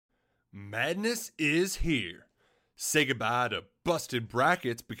Madness is here. Say goodbye to busted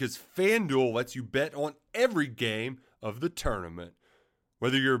brackets because FanDuel lets you bet on every game of the tournament.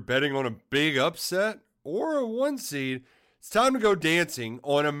 Whether you're betting on a big upset or a one seed, it's time to go dancing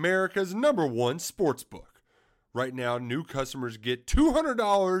on America's #1 sportsbook. Right now, new customers get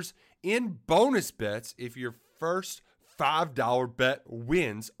 $200 in bonus bets if your first $5 bet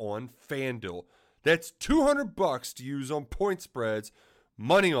wins on FanDuel. That's $200 to use on point spreads,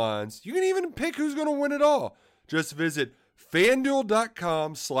 money lines. You can even pick who's going to win it all. Just visit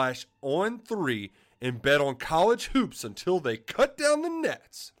FanDuel.com/on3 and bet on college hoops until they cut down the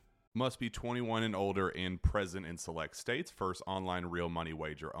nets. Must be 21 and older and present in select states. First online real money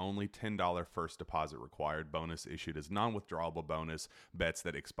wager only. $10 first deposit required. Bonus issued as non-withdrawable bonus. Bets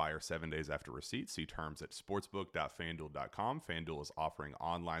that expire 7 days after receipt. See terms at sportsbook.fanduel.com. FanDuel is offering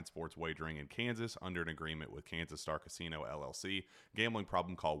online sports wagering in Kansas under an agreement with Kansas Star Casino, LLC. Gambling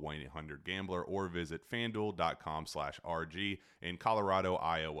problem? Call 1-800-GAMBLER or visit fanduel.com/RG in Colorado,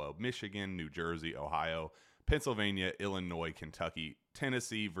 Iowa, Michigan, New Jersey, Ohio, Pennsylvania, Illinois, Kentucky,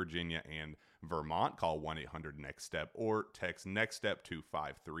 Tennessee, Virginia, and Vermont. Call 1-800-NEXT-STEP or text NEXT-STEP to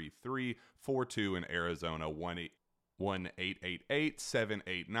 53342 in Arizona,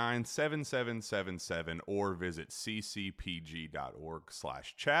 1-888-789-7777 or visit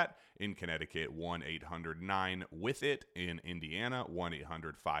ccpg.org/chat. In Connecticut, 1-800-9-WITH-IT. In Indiana,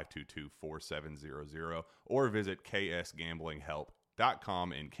 1-800-522-4700 or visit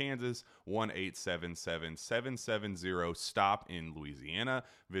ksgamblinghelp.com. In Kansas, 1-877-770-STOP in Louisiana.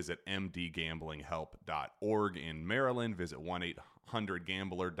 Visit mdgamblinghelp.org in Maryland. Visit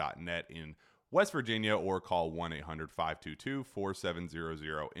 1-800-gambler.net in West Virginia or call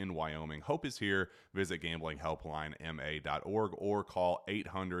 1-800-522-4700 in Wyoming. Hope is here. Visit gamblinghelplinema.org or call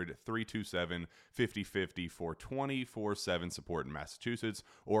 800-327-5050 for 24/7 support in Massachusetts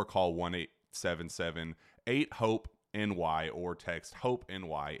or call 1-877-8-HOPE-NY or text Hope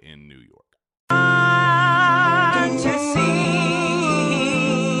NY in New York. To see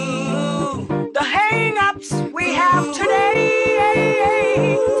the hang-ups we have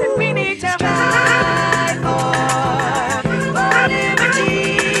today that we need to strive for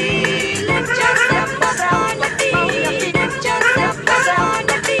liberty. Lift yourself up on your feet. Lift yourself up on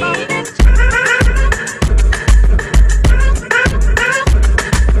your feet.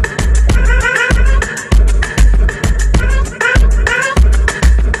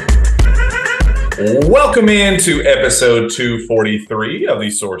 Welcome into episode 243 of the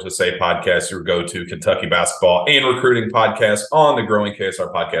Sources Say podcast, your go-to Kentucky basketball and recruiting podcast on the growing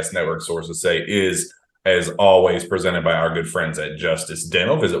KSR Podcast Network. Sources Say is, as always, presented by our good friends at Justice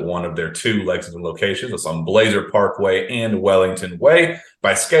Dental. Visit one of their two Lexington locations. That's on Blazer Parkway and Wellington Way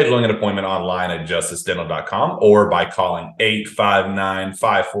by scheduling an appointment online at justicedental.com or by calling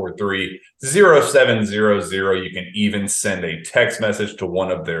 859-543-0700. You can even send a text message to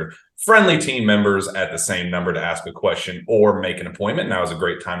one of their friendly team members at the same number to ask a question or make an appointment. Now is a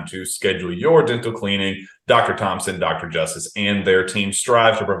great time to schedule your dental cleaning. Dr. Thompson, Dr. Justice, and their team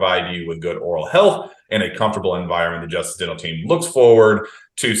strive to provide you with good oral health and a comfortable environment. The Justice Dental team looks forward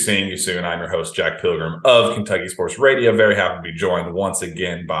to seeing you soon. I'm your host, Jack Pilgrim of Kentucky Sports Radio. Very happy to be joined once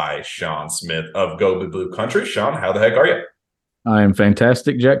again by Sean Smith of Go Blue Blue Country. Sean, how the heck are you? I am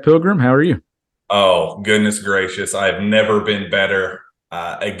fantastic, Jack Pilgrim. How are you? Oh, goodness gracious. I've never been better.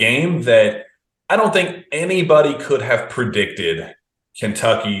 A game that I don't think anybody could have predicted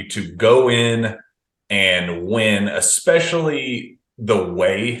Kentucky to go in and win, especially the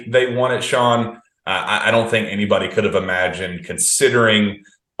way they won it, Sean. I don't think anybody could have imagined, considering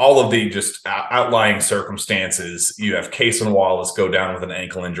all of the just outlying circumstances. You have Cason Wallace go down with an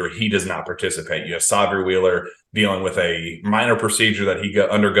ankle injury. He does not participate. You have Savri Wheeler dealing with a minor procedure that he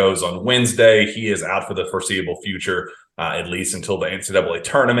undergoes on Wednesday. He is out for the foreseeable future, at least until the NCAA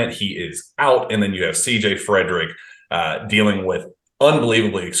tournament. He is out. And then you have CJ Frederick dealing with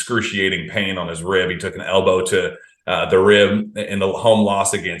unbelievably excruciating pain on his rib. He took an elbow to the rib in the home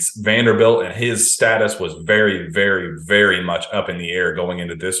loss against Vanderbilt, and his status was very, very, very much up in the air going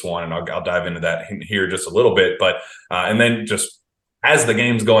into this one. And I'll dive into that here just a little bit. But and then just as the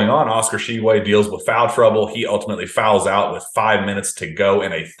game's going on, Oscar Tshiebwe deals with foul trouble. He ultimately fouls out with 5 minutes to go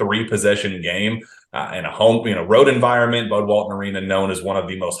in a 3-possession game in a home, road environment. Bud Walton Arena, known as one of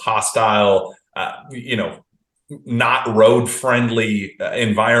the most hostile, not road friendly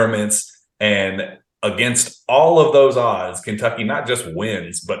environments. And against all of those odds, Kentucky not just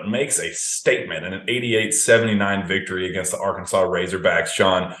wins, but makes a statement in an 88-79 victory against the Arkansas Razorbacks.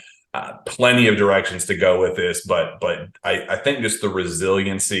 Sean, plenty of directions to go with this, but I think just the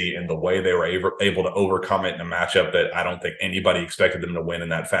resiliency and the way they were able to overcome it in a matchup that I don't think anybody expected them to win in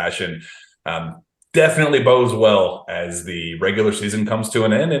that fashion definitely bodes well as the regular season comes to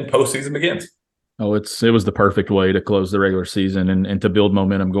an end and postseason begins. Oh, it was the perfect way to close the regular season and to build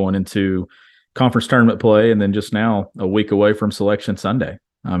momentum going into conference tournament play, and then just now a week away from Selection Sunday.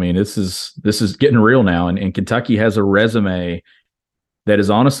 I mean, this is getting real now, and Kentucky has a resume that is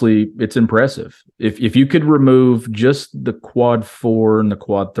honestly, it's impressive. If you could remove just the quad 4 and the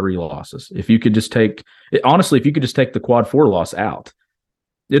quad 3 losses, if you could just take the quad 4 loss out,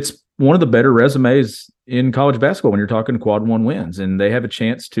 it's one of the better resumes in college basketball when you're talking quad 1 wins, and they have a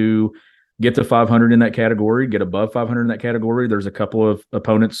chance to get to 500 in that category, get above 500 in that category. There's a couple of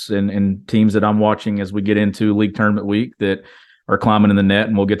opponents and teams that I'm watching as we get into league tournament week that are climbing in the net,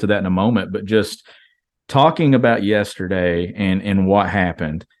 and we'll get to that in a moment. But just talking about yesterday and what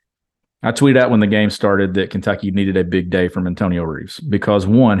happened, I tweeted out when the game started that Kentucky needed a big day from Antonio Reeves because,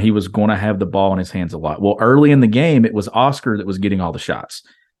 one, he was going to have the ball in his hands a lot. Well, early in the game, it was Oscar that was getting all the shots.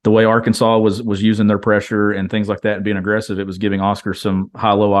 The way Arkansas was using their pressure and things like that and being aggressive, it was giving Oscar some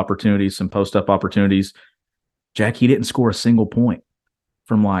high-low opportunities, some post-up opportunities. Jack, he didn't score a single point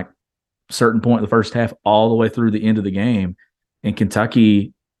from like a certain point in the first half all the way through the end of the game. And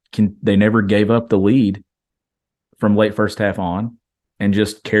Kentucky, they never gave up the lead from late first half on and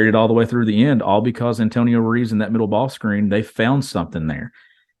just carried it all the way through the end, all because Antonio Reeves in that middle ball screen, they found something there.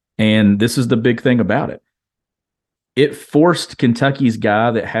 And this is the big thing about it. It forced Kentucky's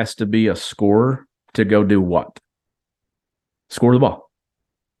guy that has to be a scorer to go do what? Score the ball.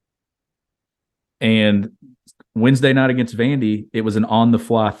 And Wednesday night against Vandy, it was an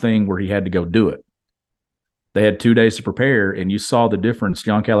on-the-fly thing where he had to go do it. They had 2 days to prepare, and you saw the difference.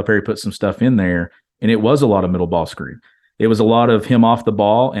 John Calipari put some stuff in there, and it was a lot of middle ball screen. It was a lot of him off the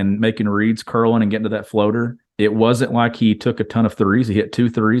ball and making reads, curling, and getting to that floater. It wasn't like he took a ton of threes. He hit 2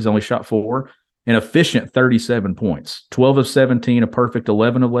 threes, only shot 4. An efficient 37 points, 12 of 17, a perfect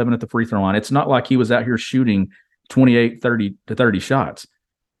 11 of 11 at the free throw line. It's not like he was out here shooting 28, 30 to 30 shots.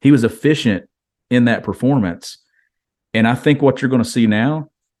 He was efficient in that performance. And I think what you're going to see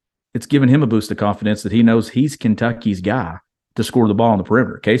now, it's giving him a boost of confidence that he knows he's Kentucky's guy to score the ball on the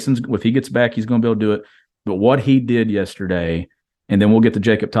perimeter. Cason's, if he gets back, he's going to be able to do it. But what he did yesterday, and then we'll get to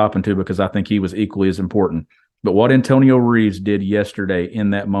Jacob Toppin too, because I think he was equally as important. But what Antonio Reeves did yesterday in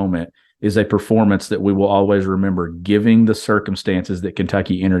that moment is a performance that we will always remember, giving the circumstances that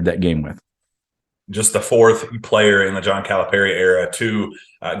Kentucky entered that game with. Just the fourth player in the John Calipari era to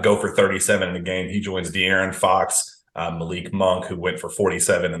go for 37 in the game. He joins De'Aaron Fox, Malik Monk, who went for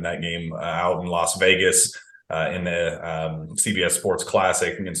 47 in that game out in Las Vegas in the CBS Sports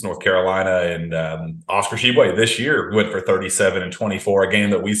Classic against North Carolina. And Oscar Tshiebwe this year went for 37 and 24, a game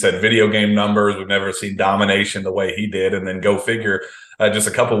that we said video game numbers. We've never seen domination the way he did. And then go figure, just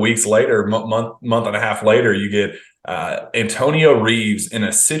a couple weeks later, month and a half later, you get Antonio Reeves in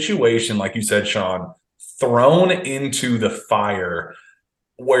a situation, like you said, Sean, thrown into the fire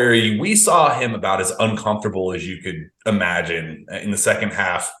where we saw him about as uncomfortable as you could imagine in the second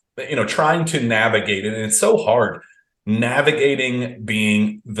half, trying to navigate it. And it's so hard navigating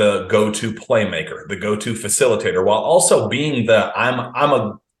being the go-to playmaker, the go-to facilitator, while also being the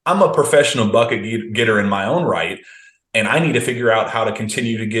I'm a professional bucket getter in my own right. And I need to figure out how to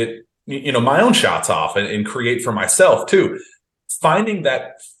continue to get, my own shots off and create for myself too. Finding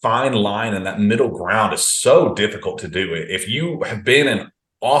that fine line and that middle ground is so difficult to do. If you have been an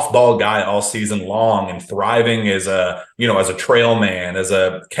off-ball guy all season long and thriving as a trail man, as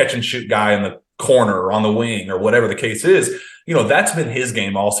a catch and shoot guy in the corner or on the wing or whatever the case is, that's been his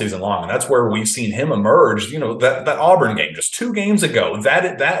game all season long. And that's where we've seen him emerge, that Auburn game just 2 games ago,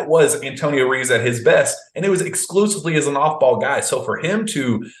 that was Antonio Reeves at his best. And it was exclusively as an off-ball guy. So for him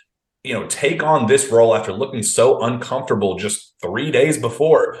to, take on this role after looking so uncomfortable just 3 days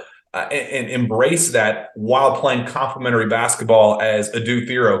before, and embrace that while playing complimentary basketball as Adu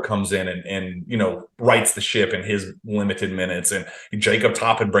Thero comes in and rights the ship in his limited minutes, and Jacob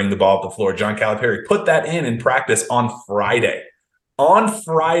Toppin bring the ball up the floor. John Calipari put that in practice on Friday. On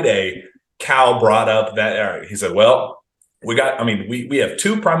Friday, Cal brought up that he said, well, we have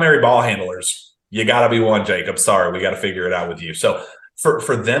 2 primary ball handlers. You got to be one, Jacob. Sorry, we got to figure it out with you. So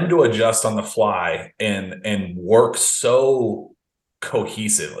for them to adjust on the fly and work so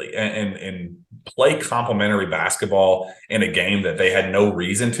cohesively and play complementary basketball in a game that they had no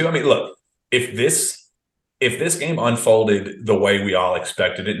reason to. I mean, look, if this game unfolded the way we all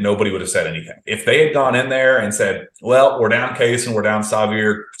expected it, nobody would have said anything. If they had gone in there and said, well, we're down Case and we're down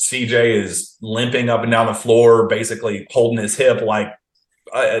Xavier, CJ is limping up and down the floor, basically holding his hip like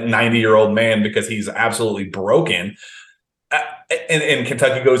a 90-year-old man because he's absolutely broken. And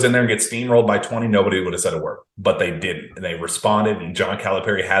Kentucky goes in there and gets steamrolled by 20, nobody would have said a word, but they didn't. And they responded, and John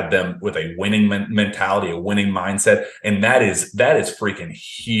Calipari had them with a winning mentality, a winning mindset, and that is freaking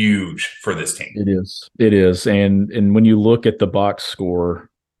huge for this team. It is. And when you look at the box score,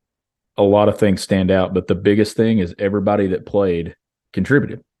 a lot of things stand out, but the biggest thing is everybody that played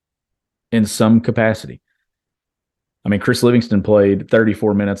contributed in some capacity. I mean, Chris Livingston played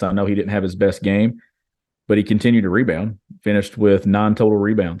 34 minutes. I know he didn't have his best game, but he continued to rebound, finished with 9 total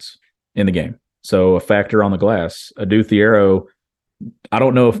rebounds in the game. So a factor on the glass. Adou Thiero, I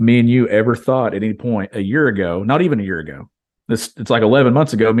don't know if me and you ever thought at any point a year ago, not even a year ago, it's like 11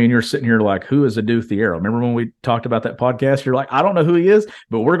 months ago, me and you were sitting here like, who is Adou Thiero? Remember when we talked about that podcast? You're like, I don't know who he is,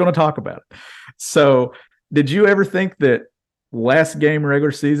 but we're going to talk about it. So did you ever think that last game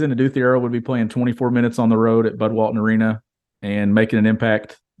regular season, Adou Thiero would be playing 24 minutes on the road at Bud Walton Arena and making an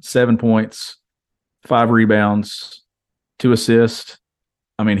impact, 7 points, 5 rebounds, 2 assists?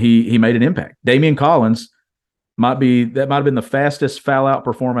 I mean, he made an impact. Damian Collins might have been the fastest foul out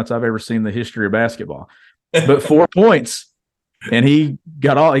performance I've ever seen in the history of basketball. But 4 points, and he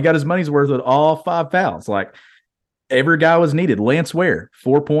got his money's worth with all 5 fouls. Like, every guy was needed. Lance Ware,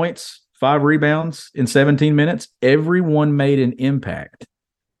 4 points, 5 rebounds in 17 minutes. Everyone made an impact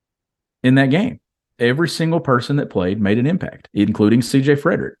in that game. Every single person that played made an impact, including CJ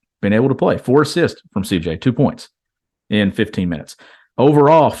Frederick, being able to play. 4 assists from CJ, 2 points in 15 minutes.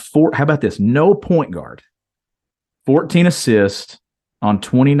 Overall, how about this? No point guard, 14 assists on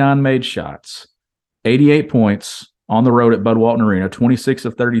 29 made shots, 88 points on the road at Bud Walton Arena, 26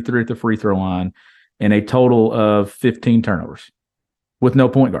 of 33 at the free throw line, and a total of 15 turnovers with no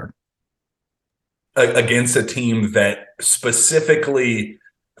point guard. Against a team that specifically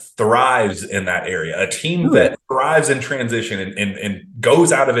thrives in that area, a team that thrives in transition and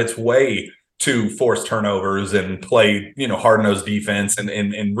goes out of its way to force turnovers and play, hard-nosed defense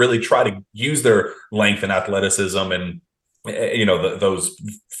and really try to use their length and athleticism and, those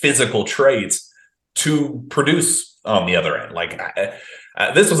physical traits to produce on the other end. Like,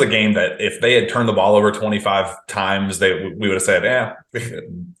 this was a game that if they had turned the ball over 25 times, we would have said,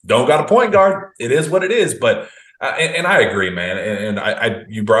 don't got a point guard. It is what it is. But and I agree, man.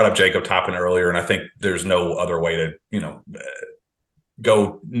 And you brought up Jacob Toppin earlier, and I think there's no other way to,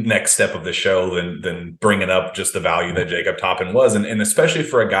 go next step of the show than bringing up just the value that Jacob Toppin was. And especially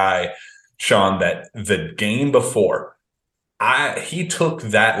for a guy, Sean, that the game before, he took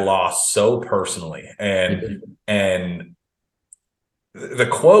that loss so personally. And the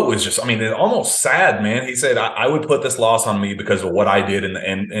quote was just, it's almost sad, man. He said, I would put this loss on me because of what I did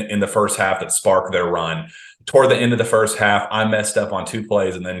in the first half that sparked their run. Toward the end of the first half, I messed up on 2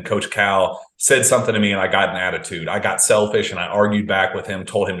 plays, and then Coach Cal said something to me, and I got an attitude. I got selfish, and I argued back with him,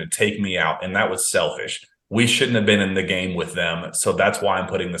 told him to take me out, and that was selfish. We shouldn't have been in the game with them, so that's why I'm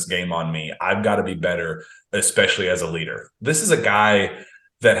putting this game on me. I've got to be better, especially as a leader. This is a guy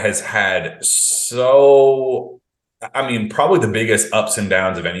that has had probably the biggest ups and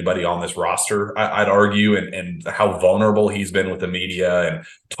downs of anybody on this roster, I'd argue, and how vulnerable he's been with the media and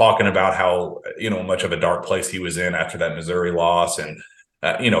talking about how, much of a dark place he was in after that Missouri loss and,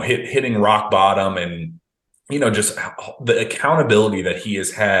 hitting rock bottom and, just the accountability that he has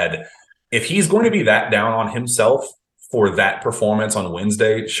had. If he's going to be that down on himself for that performance on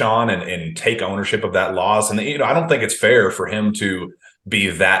Wednesday, Sean, and take ownership of that loss, and, I don't think it's fair for him to be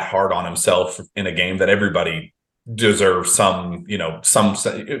that hard on himself in a game that everybody deserves some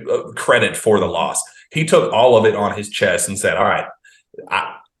credit for the loss. He took all of it on his chest and said, all right,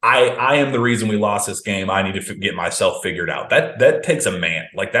 I am the reason we lost this game. I need to get myself figured out. That takes a man.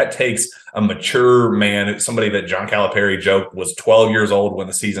 Like, that takes a mature man, somebody that John Calipari joked was 12 years old when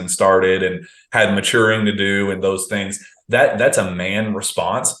the season started and had maturing to do and those things. That's a man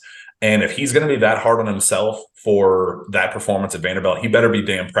response. And if he's going to be that hard on himself for that performance at Vanderbilt, he better be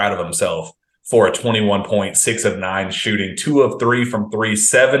damn proud of himself for a 21 point, 6 of 9 shooting, 2 of 3 from 3,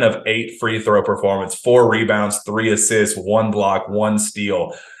 7 of 8 free throw performance, 4 rebounds, 3 assists, 1 block, 1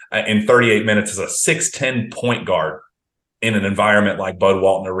 steal in 38 minutes as a 6'10" point guard in an environment like Bud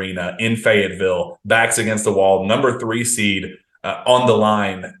Walton Arena in Fayetteville, backs against the wall, number 3 seed on the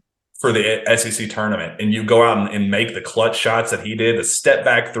line for the SEC tournament. And you go out and make the clutch shots that he did, the step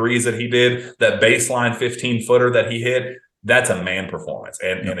back threes that he did, that baseline 15-footer that he hit. That's a man performance.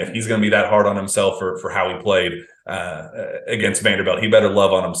 And if he's going to be that hard on himself for how he played against Vanderbilt, he better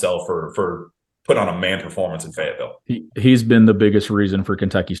love on himself for putting on a man performance in Fayetteville. He's been the biggest reason for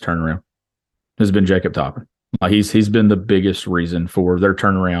Kentucky's turnaround, has been Jacob Toppin. He's been the biggest reason for their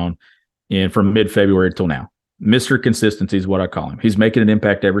turnaround from mid-February till now. Mr. Consistency is what I call him. He's making an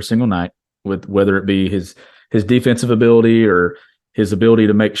impact every single night, with whether it be his defensive ability or his ability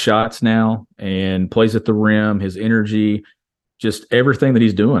to make shots now and plays at the rim, his energy, just everything that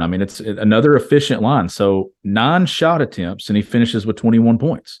he's doing. I mean, it's another efficient line. So 9 shot attempts, and he finishes with 21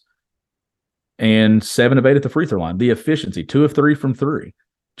 points. And 7 of 8 at the free throw line. The efficiency, 2 of 3 from 3.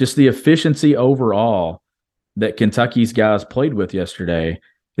 Just the efficiency overall that Kentucky's guys played with yesterday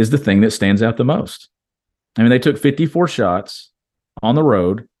is the thing that stands out the most. I mean, they took 54 shots on the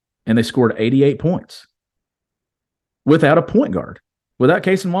road, and they scored 88 points without a point guard, without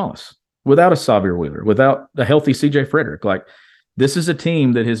Cason Wallace, without a Sahvir Wheeler, without a healthy C.J. Frederick. Like, this is a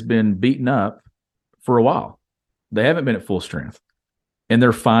team that has been beaten up for a while. They haven't been at full strength, and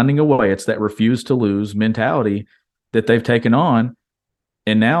they're finding a way. It's that refuse to lose mentality that they've taken on,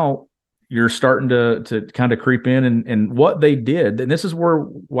 and now you're starting to kind of creep in. And what they did, and this is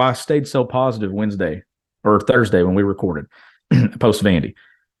why I stayed so positive Wednesday or Thursday when we recorded post Vandy.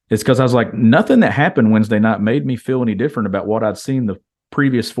 It's because I was like, nothing that happened Wednesday night made me feel any different about what I'd seen the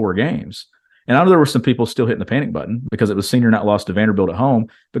previous 4 games. And I know there were some people still hitting the panic button because it was senior night loss to Vanderbilt at home,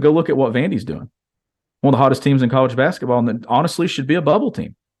 but go look at what Vandy's doing. One of the hottest teams in college basketball, and that honestly should be a bubble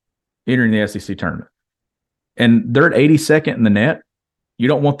team entering the SEC tournament. And they're at 82nd in the net. You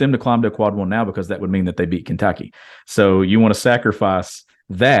don't want them to climb to a quad 1 now, because that would mean that they beat Kentucky. So you want to sacrifice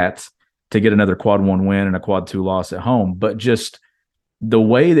that to get another quad 1 win and a quad 2 loss at home. But just the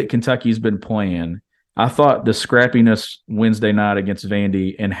way that Kentucky's been playing, I thought the scrappiness Wednesday night against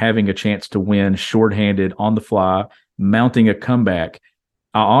Vandy and having a chance to win shorthanded on the fly, mounting a comeback,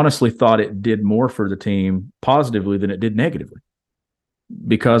 I honestly thought it did more for the team positively than it did negatively,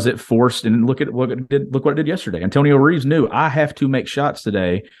 because it forced, and look what it did yesterday. Antonio Reeves knew, I have to make shots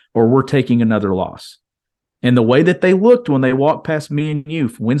today or we're taking another loss. And the way that they looked when they walked past me and you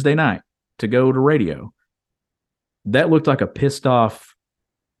Wednesday night to go to radio, that looked like a pissed off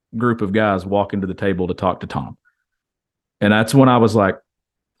group of guys walking to the table to talk to Tom. And that's when I was like,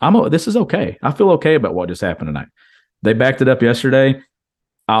 this is okay. I feel okay about what just happened tonight. They backed it up yesterday.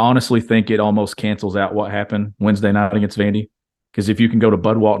 I honestly think it almost cancels out what happened Wednesday night against Vandy. Because if you can go to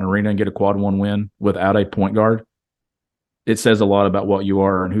Bud Walton Arena and get a quad 1 win without a point guard, it says a lot about what you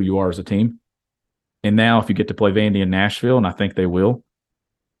are and who you are as a team. And now if you get to play Vandy in Nashville, and I think they will,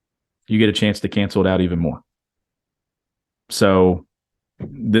 you get a chance to cancel it out even more. So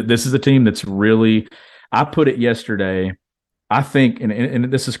this is a team that's really – I put it yesterday, I think,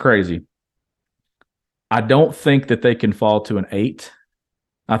 and this is crazy, I don't think that they can fall to an 8.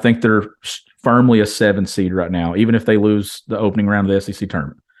 I think they're firmly a 7 seed right now, even if they lose the opening round of the SEC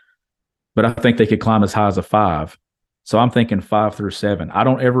tournament. But I think they could climb as high as a 5. So I'm thinking 5 through 7. I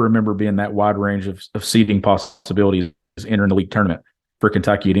don't ever remember being that wide range of seeding possibilities entering the league tournament for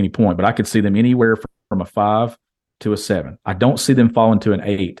Kentucky at any point. But I could see them anywhere from a 5 to a 7. I don't see them falling to an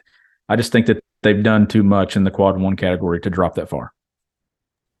 8. I just think that they've done too much in the quad 1 category to drop that far.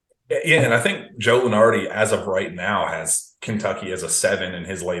 Yeah, and I think Joe Lunardi, as of right now, has Kentucky as a 7 in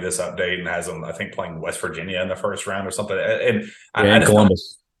his latest update, and has them, I think, playing West Virginia in the first round or something. And I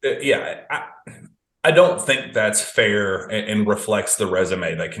Columbus. I don't think that's fair and reflects the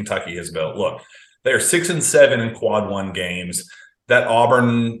resume that Kentucky has built. Look, they're 6-7 in quad 1 games. That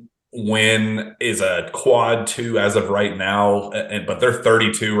Auburn win is a quad 2 as of right now, but they're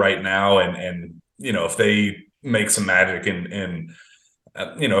 32 right now. And you know, if they make some magic and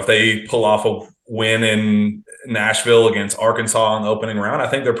you know, if they pull off a win in Nashville against Arkansas in the opening round, I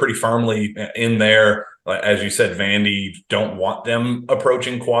think they're pretty firmly in there. As you said, Vandy don't want them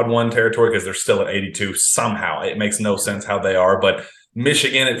approaching quad 1 territory because they're still at 82 somehow. It makes no sense how they are, but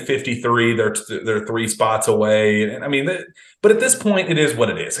Michigan at 53, they're 3 spots away. And I mean, but at this point, it is what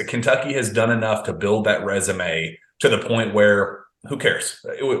it is. Kentucky has done enough to build that resume to the point where who cares?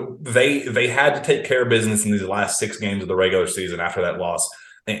 They had to take care of business in these last 6 games of the regular season after that loss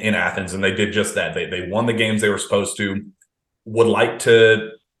in Athens, and they did just that. They won the games they were supposed to. Would like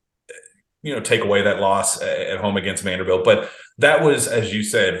to, you know, take away that loss at home against Vanderbilt, but that was, as you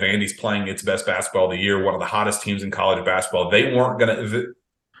said, Vandy's playing its best basketball of the year, one of the hottest teams in college basketball. They weren't going to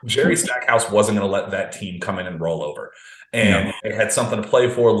 – Jerry Stackhouse wasn't going to let that team come in and roll over. And they had something to play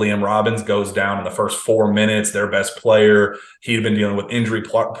for. Liam Robbins goes down in the first 4 minutes, their best player. He had been dealing with injury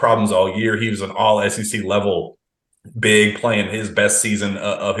problems all year. He was an all-SEC level big, playing his best season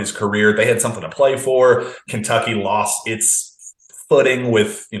of his career. They had something to play for. Kentucky lost its footing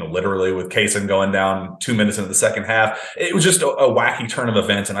with, you know, literally with Cason going down 2 minutes into the second half. It was just a wacky turn of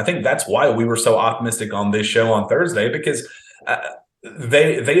events. And I think that's why we were so optimistic on this show on Thursday, because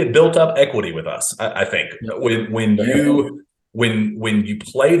they had built up equity with us. I think when you when you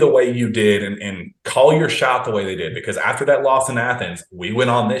play the way you did and call your shot the way they did, because after that loss in Athens, we went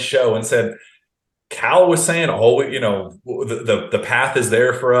on this show and said, Cal was saying, the path is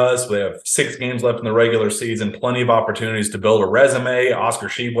there for us. We have 6 games left in the regular season, plenty of opportunities to build a resume. Oscar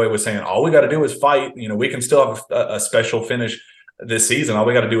Sheboy was saying, all we got to do is fight. We can still have a special finish this season. All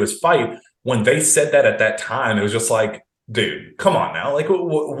we got to do is fight. When they said that at that time, it was just like, dude, come on now. Like,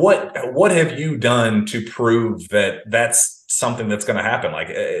 what have you done to prove that that's something that's going to happen? Like,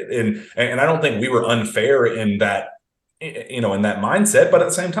 and I don't think we were unfair in that, in that mindset, but at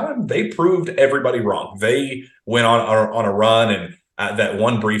the same time, they proved everybody wrong. They went on a run, and that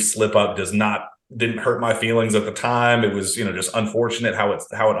one brief slip up didn't hurt my feelings at the time. It was, just unfortunate how it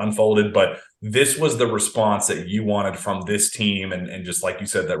unfolded, but this was the response that you wanted from this team. And just like you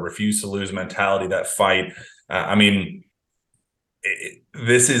said, that refuse to lose mentality, that fight.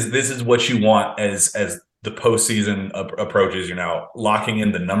 This is what you want as the postseason approaches. You're now locking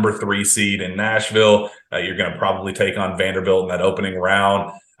in the number 3 seed in Nashville. You're going to probably take on Vanderbilt in that opening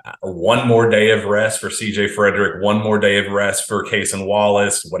round. One more day of rest for CJ Frederick, one more day of rest for Cason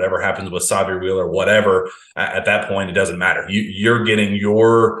Wallace, whatever happens with Xavier Wheeler, whatever. At that point, it doesn't matter. You're getting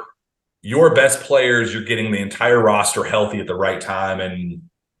your best players. You're getting the entire roster healthy at the right time. And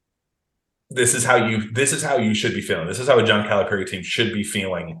this is how you should be feeling. This is how a John Calipari team should be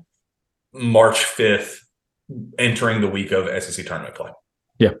feeling March 5th, entering the week of SEC tournament play.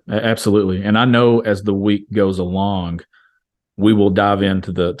 Yeah, absolutely. And I know as the week goes along, we will dive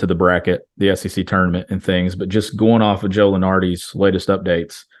into the bracket, the SEC tournament and things, but just going off of Joe Lunardi's latest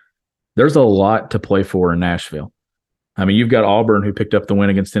updates, there's a lot to play for in Nashville. I mean, you've got Auburn, who picked up the win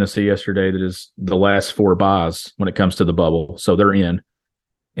against Tennessee yesterday, that is the last 4 buys when it comes to the bubble. So they're in.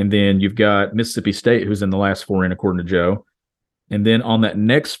 And then you've got Mississippi State, who's in the last 4 in, according to Joe. And then on that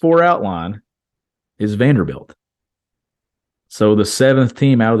next 4 outline is Vanderbilt. So the 7th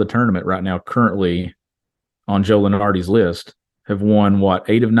team out of the tournament right now, currently on Joe Lunardi's list, have won,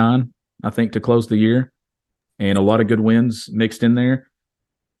 8 of 9, I think, to close the year. And a lot of good wins mixed in there.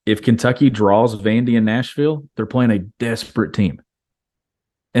 If Kentucky draws Vandy in Nashville, they're playing a desperate team.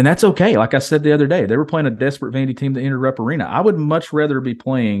 And that's okay. Like I said the other day, they were playing a desperate Vandy team that entered Rupp Arena. I would much rather be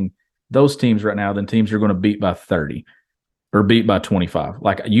playing those teams right now than teams you're going to beat by 30 or beat by 25.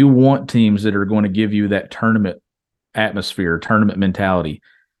 Like, you want teams that are going to give you that tournament atmosphere, tournament mentality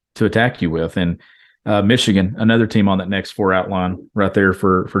to attack you with. And Michigan, another team on that next 4 outline right there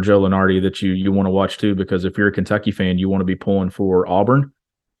for Joe Lunardi that you want to watch too, because if you're a Kentucky fan, you want to be pulling for Auburn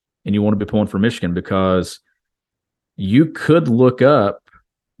and you want to be pulling for Michigan, because you could look up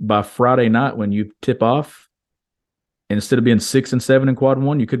by Friday night when you tip off, and instead of being 6-7 in quad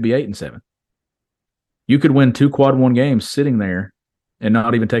 1, you could be 8-7. You could win 2 quad 1 games sitting there and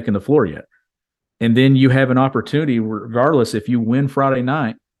not even taking the floor yet. And then you have an opportunity, regardless, if you win Friday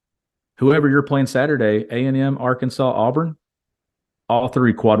night, whoever you're playing Saturday, A&M, Arkansas, Auburn, all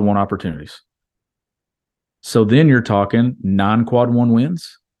 3 quad 1 opportunities. So then you're talking 9 quad 1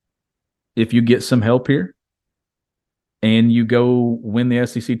 wins. If you get some help here and you go win the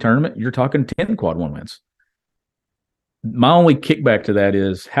SEC tournament, you're talking 10 quad 1 wins. My only kickback to that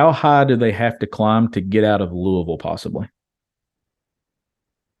is, how high do they have to climb to get out of Louisville possibly?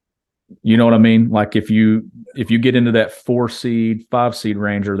 You know what I mean? Like, if you get into that 4 seed, 5 seed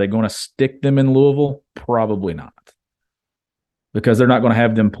range, are they going to stick them in Louisville? Probably not, because they're not going to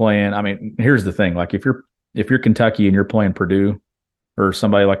have them playing. I mean, here's the thing: like, if you're Kentucky and you're playing Purdue or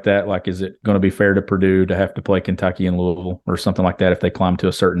somebody like that, like, is it going to be fair to Purdue to have to play Kentucky and Louisville or something like that if they climb to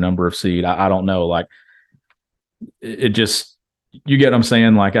a certain number of seed? I don't know. Like, it just, you get what I'm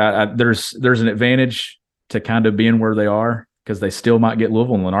saying? Like, there's an advantage to kind of being where they are, because they still might get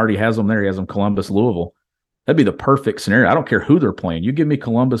Louisville, and Lunardi has them there. He has them Columbus, Louisville. That'd be the perfect scenario. I don't care who they're playing. You give me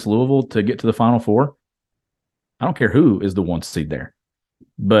Columbus, Louisville to get to the Final Four, I don't care who is the 1 seed there.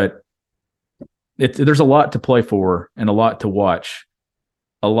 But there's a lot to play for and a lot to watch.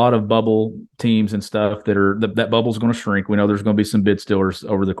 A lot of bubble teams and stuff that bubble's going to shrink. We know there's going to be some bid stealers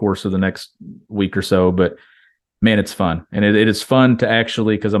over the course of the next week or so, but man, it's fun. And it is fun to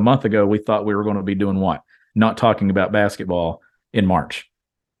actually, because a month ago we thought we were going to be doing what? Not talking about basketball in March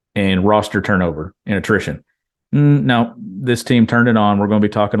and roster turnover and attrition. No, this team turned it on. We're going to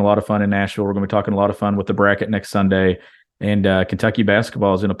be talking a lot of fun in Nashville. We're going to be talking a lot of fun with the bracket next Sunday. And Kentucky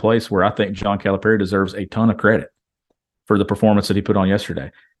basketball is in a place where I think John Calipari deserves a ton of credit for the performance that he put on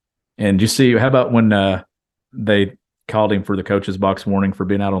yesterday. And you see, how about when they called him for the coach's box warning for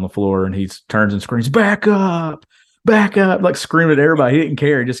being out on the floor, and he turns and screams, back up, like screaming at everybody. He didn't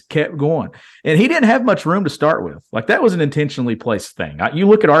care. He just kept going. And he didn't have much room to start with. Like, that was an intentionally placed thing. You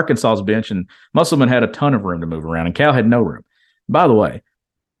look at Arkansas's bench, and Musselman had a ton of room to move around, and Cal had no room. By the way,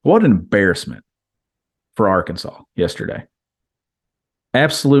 what an embarrassment for Arkansas yesterday.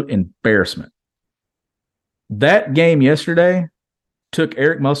 Absolute embarrassment. That game yesterday took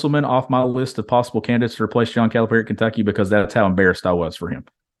Eric Musselman off my list of possible candidates to replace John Calipari at Kentucky because that's how embarrassed I was for him.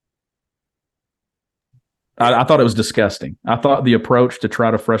 I thought it was disgusting. I thought the approach to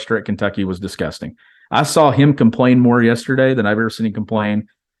try to frustrate Kentucky was disgusting. I saw him complain more yesterday than I've ever seen him complain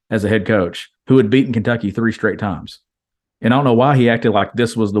as a head coach who had beaten Kentucky 3 straight times. And I don't know why he acted like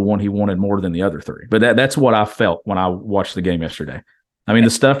this was the one he wanted more than the other 3. But that's what I felt when I watched the game yesterday. I mean,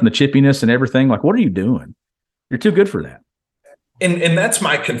 the stuff and the chippiness and everything, like, what are you doing? You're too good for that. And that's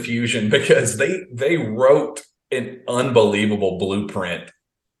my confusion, because they wrote an unbelievable blueprint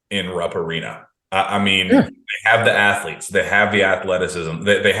in Rupp Arena. I mean, They have the athletes, they have the athleticism,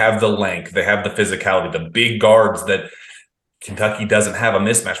 they have the length, they have the physicality, the big guards that Kentucky doesn't have a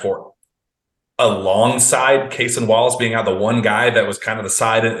mismatch for. Alongside Cason Wallace being out, the one guy that was kind of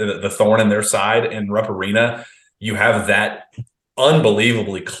the thorn in their side in Rupp Arena, you have that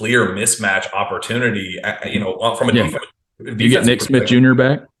unbelievably clear mismatch opportunity. From a defense. You get Nick Smith Jr.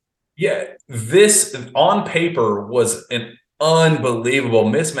 back? Yeah, this on paper was an unbelievable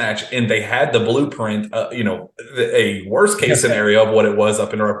mismatch, and they had the blueprint, a worst case scenario of what it was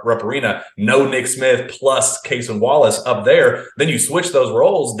up in Rupp Arena. No Nick Smith plus Cason Wallace up there. Then you switch those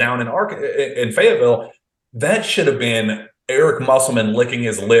roles down in Fayetteville. That should have been Eric Musselman licking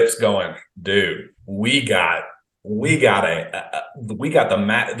his lips going, dude, we got the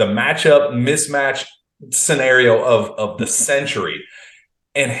matchup mismatch scenario of the century.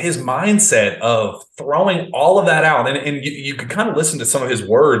 And his mindset of throwing all of that out, and you could kind of listen to some of his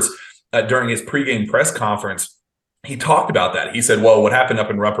words during his pregame press conference. He talked about that. He said, well, what happened up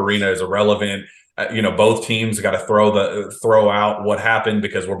in Rupp Arena is irrelevant. Both teams got to throw out what happened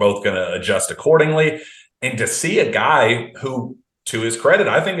because we're both going to adjust accordingly. And to see a guy who, to his credit,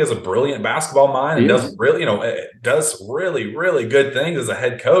 I think is a brilliant basketball mind and does really, really good things as a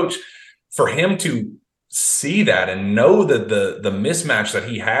head coach, for him to see that and know that the mismatch that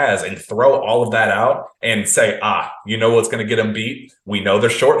he has and throw all of that out and say, what's going to get them beat? We know they're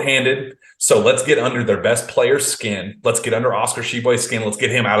shorthanded, so let's get under their best player's skin. Let's get under Oscar Tshiebwe's skin. Let's get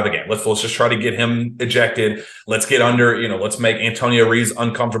him out of the game. Let's just try to get him ejected. Let's get under, let's make Antonio Reeves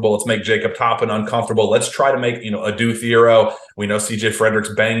uncomfortable. Let's make Jacob Toppin uncomfortable. Let's try to make, Adu Thiero. We know CJ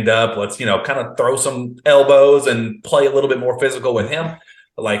Frederick's banged up. Let's, kind of throw some elbows and play a little bit more physical with him.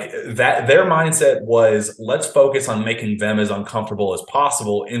 Like that, their mindset was, let's focus on making them as uncomfortable as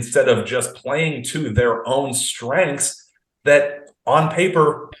possible instead of just playing to their own strengths that on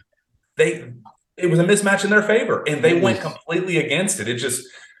paper, it was a mismatch in their favor, and they went completely against it. It just,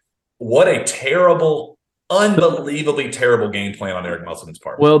 what a terrible, unbelievably terrible game plan on Eric Musselman's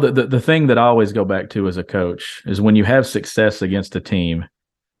part. Well, the thing that I always go back to as a coach is when you have success against a team,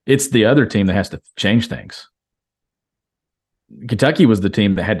 it's the other team that has to change things. Kentucky was the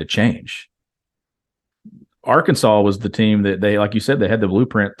team that had to change. Arkansas was the team that they, like you said, they had the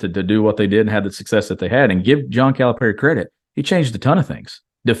blueprint to do what they did and had the success that they had. And give John Calipari credit. He changed a ton of things.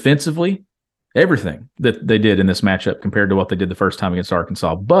 Defensively, everything that they did in this matchup compared to what they did the first time against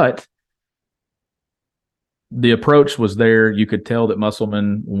Arkansas. But the approach was there. You could tell that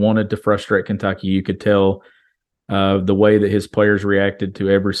Musselman wanted to frustrate Kentucky. You could tell the way that his players reacted to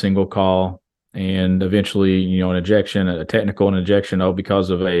every single call. And eventually, an ejection, a technical ejection, because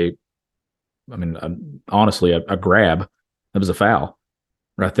of honestly, a grab. That was a foul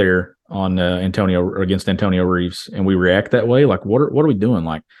right there on against Antonio Reeves. And we react that way. Like, what are we doing?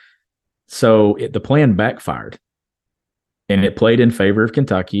 Like, so the plan backfired and it played in favor of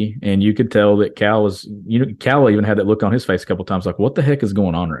Kentucky. And you could tell that Cal even had that look on his face a couple of times. Like, what the heck is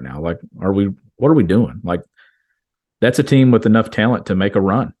going on right now? Like, what are we doing? Like, that's a team with enough talent to make a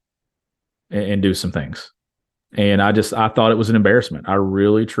run and do some things. And I thought it was an embarrassment. I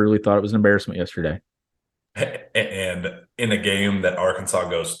really, truly thought it was an embarrassment yesterday. And in a game that Arkansas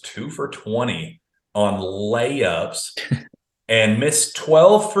goes 2 for 20 on layups and missed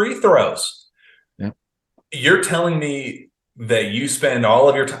 12 free throws. Yeah. You're telling me that you spend all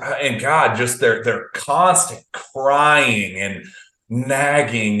of your time, and God, just their constant crying and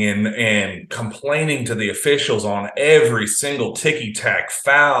nagging and complaining to the officials on every single ticky-tack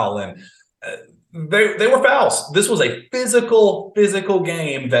foul, and they were fouls. This was a physical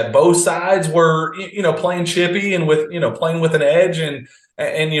game that both sides were, playing chippy and with, playing with an edge. And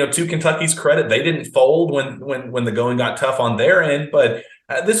to Kentucky's credit, they didn't fold when the going got tough on their end. But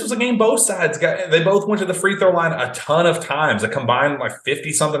this was a game both sides they both went to the free throw line a ton of times. A combined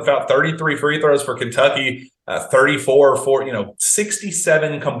 50-something foul, 33 free throws for Kentucky, 34 for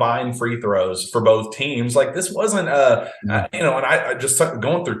 67 combined free throws for both teams. Like, this wasn't and I just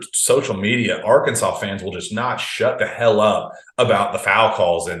going through social media, Arkansas fans will just not shut the hell up about the foul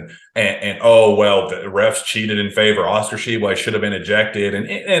calls and oh, well, the refs cheated in favor. Oscar Tshiebwe should have been ejected.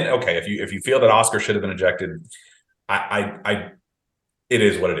 And okay, if you feel that Oscar should have been ejected, it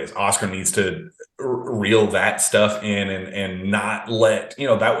is what it is. Oscar needs to reel that stuff in and not let,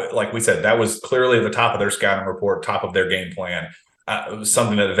 that, like we said, that was clearly at the top of their scouting report, top of their game plan,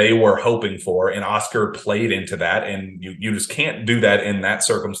 something that they were hoping for. And Oscar played into that. And you just can't do that in that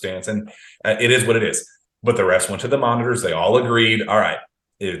circumstance. And it is what it is. But the refs went to the monitors. They all agreed. All right,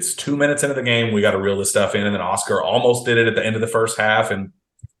 it's 2 minutes into the game. We got to reel this stuff in. And then Oscar almost did it at the end of the first half. And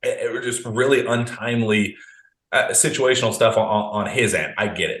it was just really untimely situational stuff on his end. I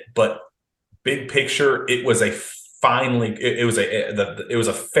get it, but big picture, it was a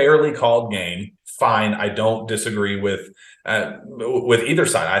fairly called game. Fine, I don't disagree with either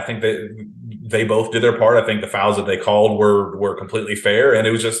side. I think that they both did their part. I think the fouls that they called were completely fair, and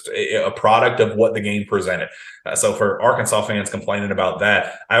it was just a product of what the game presented. So for Arkansas fans complaining about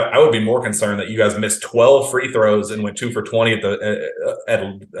that, I would be more concerned that you guys missed 12 free throws and went 2 for 20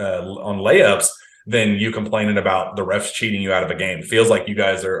 on layups than you complaining about the refs cheating you out of a game. It feels like you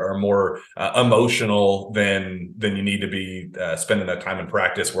guys are more emotional than you need to be spending that time in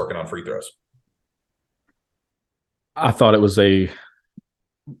practice working on free throws. I thought it was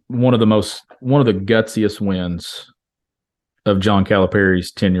one of the gutsiest wins of John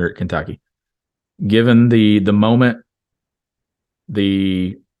Calipari's tenure at Kentucky. Given the moment,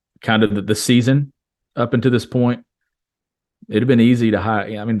 the kind of the season up until this point, it'd have been easy to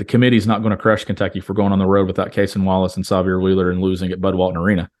hide. I mean, the committee's not going to crush Kentucky for going on the road without Cason Wallace and Xavier Wheeler and losing at Bud Walton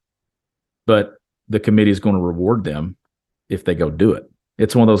Arena. But the committee is going to reward them if they go do it.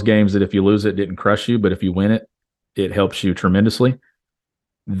 It's one of those games that if you lose it, it didn't crush you, but if you win it, it helps you tremendously.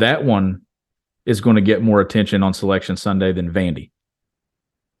 That one is going to get more attention on Selection Sunday than Vandy.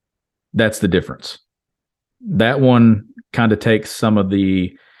 That's the difference. That one kind of takes some of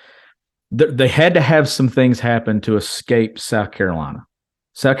they had to have some things happen to escape South Carolina.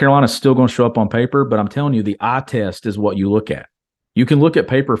 South Carolina is still going to show up on paper, but I'm telling you, the eye test is what you look at. You can look at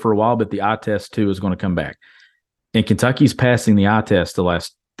paper for a while, but the eye test too is going to come back. And Kentucky's passing the eye test the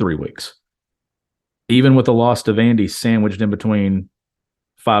last 3 weeks. Even with the loss to Vandy sandwiched in between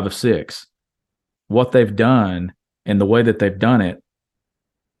 5 of 6, what they've done and the way that they've done it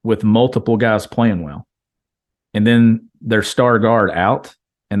with multiple guys playing well, and then their star guard out,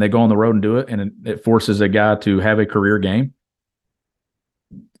 and they go on the road and do it, and it forces a guy to have a career game.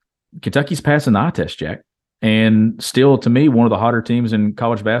 Kentucky's passing the eye test, Jack, and still, to me, one of the hotter teams in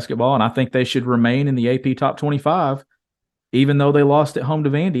college basketball, and I think they should remain in the AP top 25, even though they lost at home to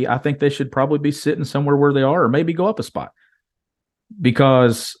Vandy. I think they should probably be sitting somewhere where they are, or maybe go up a spot,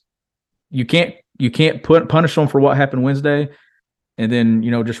 because you can't punish them for what happened Wednesday and then,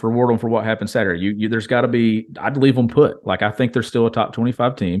 just reward them for what happened Saturday. There's got to be – I'd leave them put. Like, I think they're still a top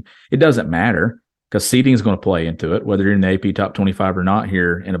 25 team. It doesn't matter because seeding is going to play into it, whether you're in the AP top 25 or not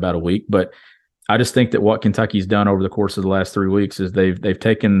here in about a week. But I just think that what Kentucky's done over the course of the last 3 weeks is they've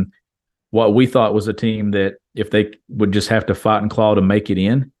taken what we thought was a team that if they would just have to fight and claw to make it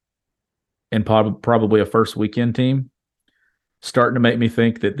in, and probably a first weekend team, starting to make me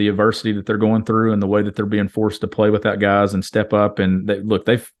think that the adversity that they're going through and the way that they're being forced to play without guys and step up. And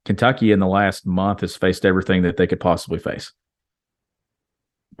Kentucky in the last month has faced everything that they could possibly face.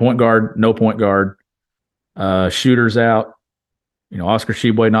 Point guard, no point guard, shooters out, Oscar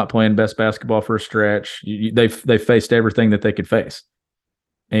Tshiebwe not playing best basketball for a stretch. They've faced everything that they could face.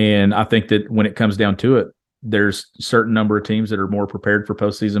 And I think that when it comes down to it, there's a certain number of teams that are more prepared for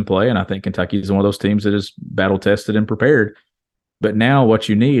postseason play. And I think Kentucky is one of those teams that is battle tested and prepared. But now what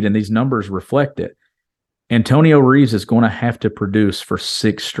you need, and these numbers reflect it, Antonio Reeves is going to have to produce for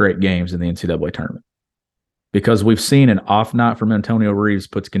 6 straight games in the NCAA tournament, because we've seen an off night from Antonio Reeves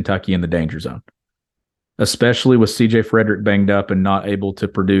puts Kentucky in the danger zone, especially with CJ Frederick banged up and not able to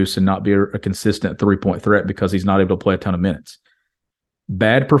produce and not be a consistent 3-point threat because he's not able to play a ton of minutes.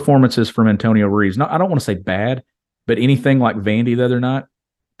 Bad performances from Antonio Reeves. I don't want to say bad, but anything like Vandy the other night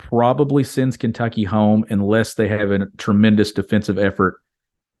probably sends Kentucky home unless they have a tremendous defensive effort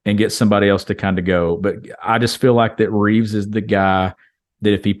and get somebody else to kind of go. But I just feel like that Reeves is the guy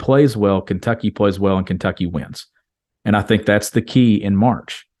that if he plays well, Kentucky plays well and Kentucky wins. And I think that's the key in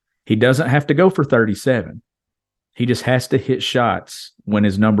March. He doesn't have to go for 37. He just has to hit shots when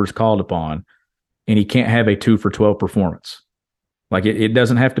his number's called upon, and he can't have a 2 for 12 performance. Like it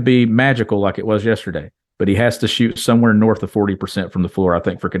doesn't have to be magical like it was yesterday, but he has to shoot somewhere north of 40% from the floor, I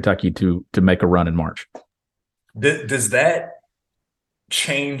think, for Kentucky to make a run in March. Does that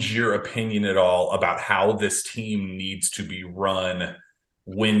change your opinion at all about how this team needs to be run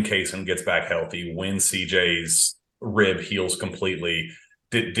when Cason gets back healthy, when CJ's rib heals completely?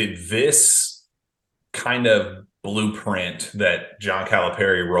 Did this kind of blueprint that John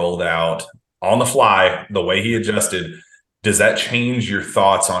Calipari rolled out on the fly, the way he adjusted, does that change your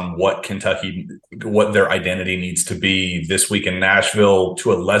thoughts on what their identity needs to be this week in Nashville,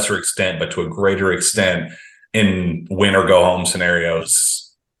 to a lesser extent, but to a greater extent in win or go home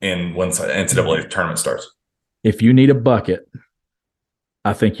scenarios in when NCAA tournament starts? If you need a bucket,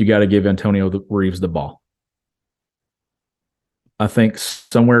 I think you got to give Antonio Reeves the ball. I think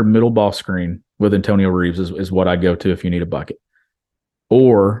somewhere middle ball screen with Antonio Reeves is what I go to if you need a bucket.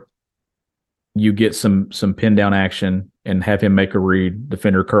 Or you get some pin down action and have him make a read.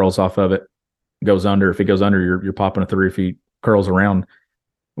 Defender curls off of it, goes under. If he goes under, you're popping a three. If he curls around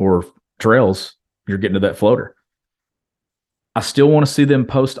or trails, you're getting to that floater. I still want to see them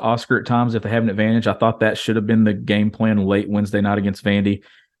post Oscar at times if they have an advantage. I thought that should have been the game plan late Wednesday night against Vandy.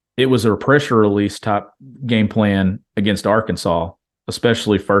 It was a pressure release type game plan against Arkansas,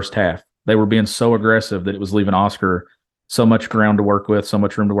 especially first half. They were being so aggressive that it was leaving Oscar so much ground to work with, so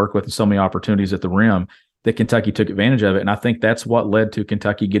much room to work with, and so many opportunities at the rim that Kentucky took advantage of it. And I think that's what led to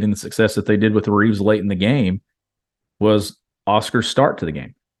Kentucky getting the success that they did with Reeves late in the game, was Oscar's start to the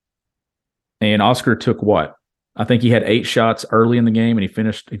game. And Oscar took what? I think he had 8 shots early in the game, and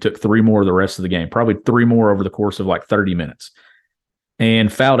he took 3 more the rest of the game, probably 3 more over the course of like 30 minutes,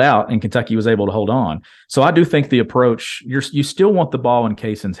 and fouled out, and Kentucky was able to hold on. So I do think the approach, you still want the ball in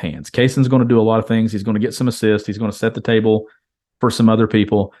Cason's hands. Cason's going to do a lot of things. He's going to get some assists. He's going to set the table for some other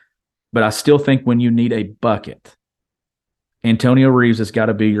people. But I still think when you need a bucket, Antonio Reeves has got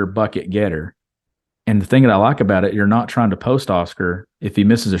to be your bucket getter. And the thing that I like about it, you're not trying to post Oscar. If he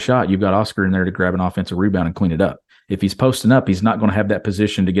misses a shot, you've got Oscar in there to grab an offensive rebound and clean it up. If he's posting up, he's not going to have that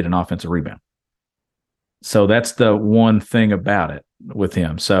position to get an offensive rebound. So that's the one thing about it with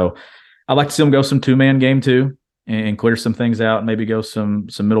him. So I'd like to see him go some 2-man game too and clear some things out, maybe go some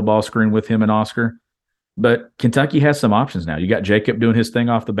middle ball screen with him and Oscar. But Kentucky has some options now. You got Jacob doing his thing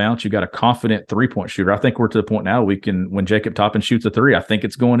off the bounce. You got a confident three-point shooter. I think we're to the point now when Jacob Toppin shoots a 3, I think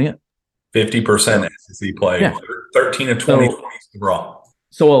it's going in. 50% SEC play, yeah. 13 of 20 raw.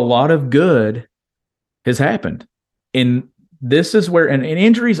 So a lot of good has happened. And this is where, and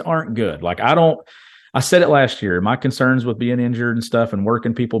injuries aren't good. Like I said it last year, my concerns with being injured and stuff and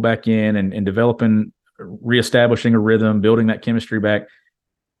working people back in and developing, reestablishing a rhythm, building that chemistry back.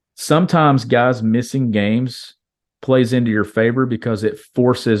 Sometimes guys missing games plays into your favor because it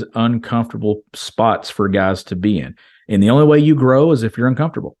forces uncomfortable spots for guys to be in. And the only way you grow is if you're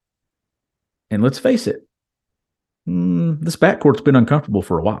uncomfortable. And let's face it, this backcourt's been uncomfortable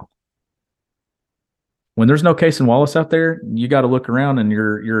for a while. When there's no Cason Wallace out there, you got to look around and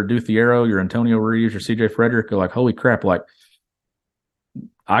you're Adou Thiero, you're Antonio Reeves, you're CJ Frederick. You're like, holy crap, like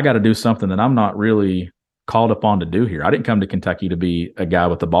I got to do something that I'm not really called upon to do here. I didn't come to Kentucky to be a guy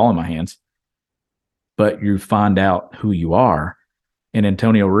with the ball in my hands. But you find out who you are. And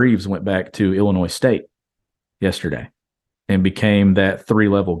Antonio Reeves went back to Illinois State yesterday and became that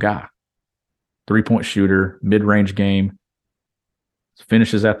 3-level guy. 3-point shooter, mid-range game,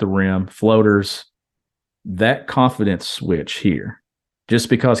 finishes at the rim, floaters. That confidence switch here, just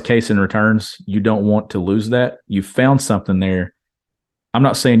because Cason returns, you don't want to lose that. You found something there. I'm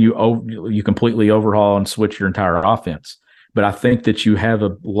not saying you completely overhaul and switch your entire offense, but I think that you have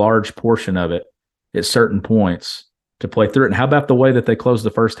a large portion of it at certain points to play through it. And how about the way that they closed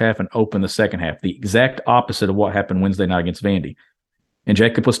the first half and opened the second half? The exact opposite of what happened Wednesday night against Vandy. And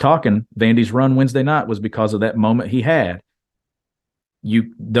Jacob was talking, Vandy's run Wednesday night was because of that moment he had.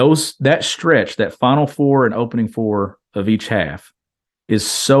 That stretch, that final 4 and opening 4 of each half is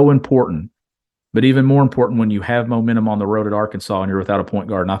so important, but even more important when you have momentum on the road at Arkansas and you're without a point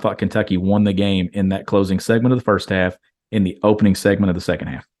guard. And I thought Kentucky won the game in that closing segment of the first half, in the opening segment of the second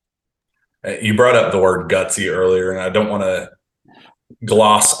half. You brought up the word gutsy earlier, and I don't want to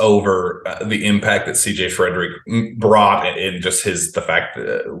gloss over the impact that CJ Frederick brought in just his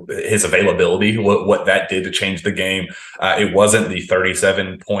availability, what that did to change the game. It wasn't the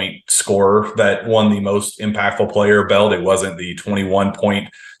 37-point scorer that won the most impactful player belt. It wasn't the 21-point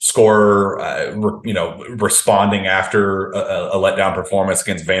scorer, responding after a letdown performance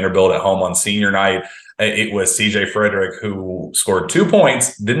against Vanderbilt at home on senior night. It was CJ Frederick who scored 2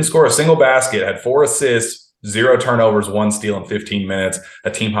 points, didn't score a single basket, had 4 assists, 0 turnovers, 1 steal in 15 minutes, a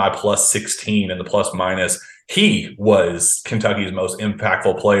team high plus 16 in the plus minus. He was Kentucky's most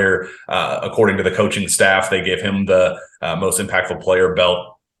impactful player. According to the coaching staff, they gave him the most impactful player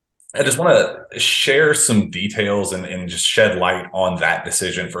belt I just want to share some details and just shed light on that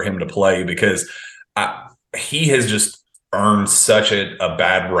decision for him to play, because he has just earned such a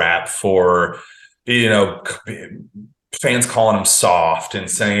bad rap for, fans calling him soft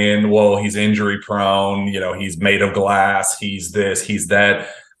and saying, well, he's injury prone, he's made of glass, he's this, he's that.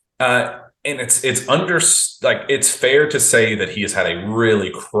 And it's fair to say that he has had a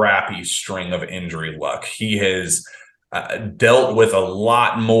really crappy string of injury luck. He has dealt with a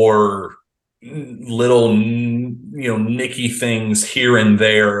lot more little, nicky things here and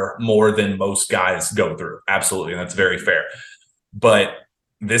there more than most guys go through. Absolutely. And that's very fair. But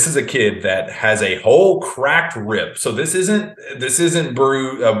this is a kid that has a whole cracked rib. So this isn't a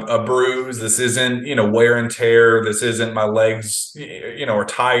bruise. This isn't, wear and tear. This isn't my legs, are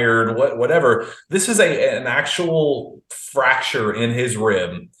tired, whatever. This is an actual fracture in his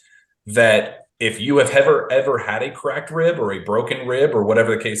rib that, if you have ever had a cracked rib or a broken rib or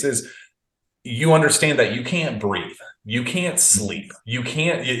whatever the case is, you understand that you can't breathe. You can't sleep. You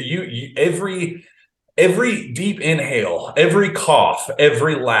can't, every deep inhale, every cough,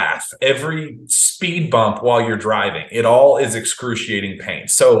 every laugh, every speed bump while you're driving, it all is excruciating pain.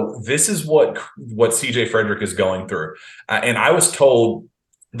 So this is what CJ Frederick is going through. And I was told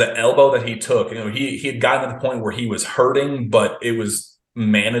the elbow that he took, he had gotten to the point where he was hurting, but it was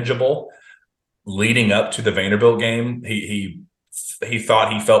manageable leading up to the Vanderbilt game. He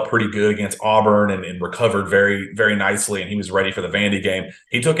thought he felt pretty good against Auburn and recovered very, very nicely, and he was ready for the Vandy game.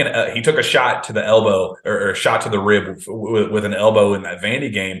 He took a shot to the elbow or a shot to the rib with an elbow in that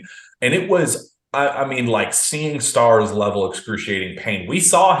Vandy game, and it was, like seeing stars level excruciating pain. We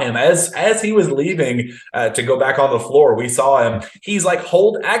saw him as he was leaving to go back on the floor. We saw him. He's like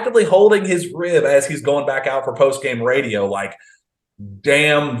actively holding his rib as he's going back out for post game radio. Like,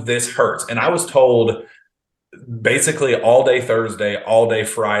 damn, this hurts. And I was told, basically all day Thursday, all day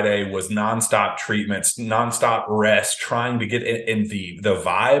Friday was nonstop treatments, nonstop rest, trying to get in the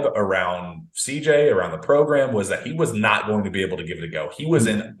vibe around CJ, around the program, was that he was not going to be able to give it a go. He was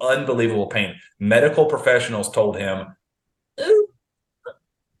in unbelievable pain. Medical professionals told him,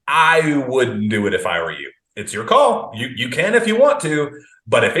 I wouldn't do it if I were you. It's your call. You can if you want to,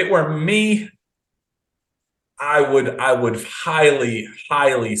 but if it were me, I would highly,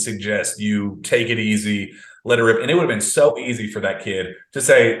 highly suggest you take it easy, let it rip. And it would have been so easy for that kid to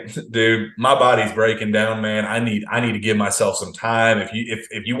say, dude, my body's breaking down, man. I need to give myself some time.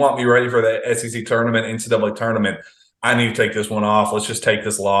 If you want me ready for the SEC tournament, NCAA tournament, I need to take this one off. Let's just take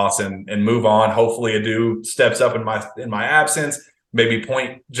this loss and move on. Hopefully Adu steps up in my absence. Maybe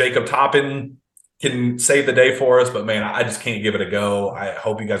Point Jacob Toppin can save the day for us. But man, I just can't give it a go. I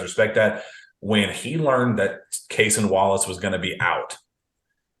hope you guys respect that. When he learned that Cason Wallace was going to be out,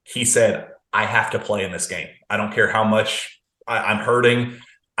 he said, I have to play in this game. I don't care how much I'm hurting.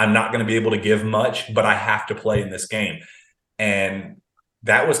 I'm not going to be able to give much, but I have to play in this game. And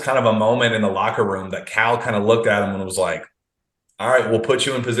that was kind of a moment in the locker room that Cal kind of looked at him and was like, all right, we'll put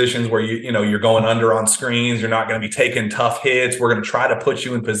you in positions where you're going under on screens. You're not going to be taking tough hits. We're going to try to put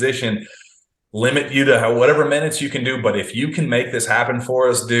you in position, limit you to whatever minutes you can do. But if you can make this happen for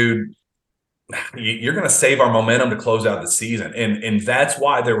us, dude, you're going to save our momentum to close out the season. And that's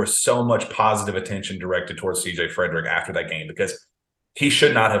why there was so much positive attention directed towards CJ Frederick after that game, because he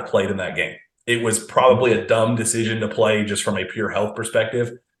should not have played in that game. It was probably a dumb decision to play just from a pure health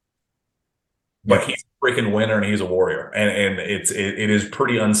perspective, but he's a freaking winner and he's a warrior. And it is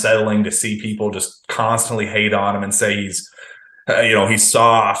pretty unsettling to see people just constantly hate on him and say he's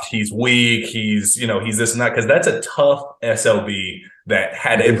soft, he's weak, he's this and that, because that's a tough SLB that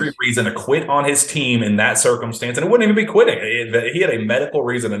had every reason to quit on his team in that circumstance. And it wouldn't even be quitting. He had a medical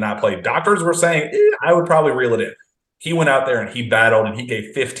reason to not play. Doctors were saying, I would probably reel it in. He went out there and he battled and he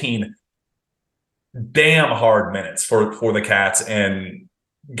gave 15 damn hard minutes for the Cats and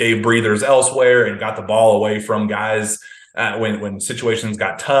gave breathers elsewhere and got the ball away from guys when situations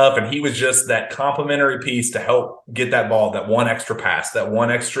got tough. And he was just that complimentary piece to help get that ball, that one extra pass, that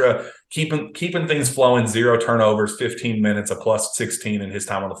one extra keeping things flowing, 0 turnovers, 15 minutes, a plus 16 in his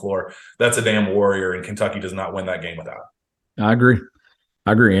time on the floor. That's a damn warrior, and Kentucky does not win that game without. I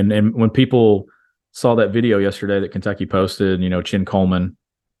agree. And when people saw that video yesterday that Kentucky posted, Chin Coleman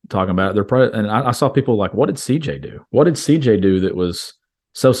talking about it, they're probably, and I saw people like, what did CJ do? What did CJ do that was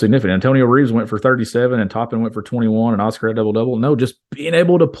so significant? Antonio Reeves went for 37 and Toppin went for 21 and Oscar had double-double. No, just being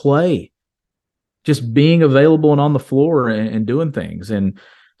able to play, just being available and on the floor and doing things and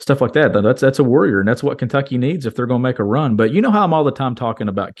stuff like that. That's a warrior, and that's what Kentucky needs if they're going to make a run. But you know how I'm all the time talking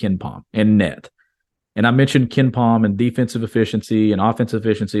about KenPom and net. And I mentioned KenPom and defensive efficiency and offensive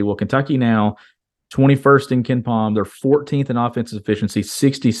efficiency. Well, Kentucky now 21st in KenPom. They're 14th in offensive efficiency,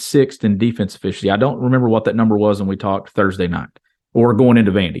 66th in defense efficiency. I don't remember what that number was when we talked Thursday night or going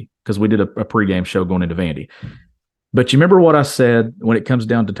into Vandy, because we did a pregame show going into Vandy. But you remember what I said when it comes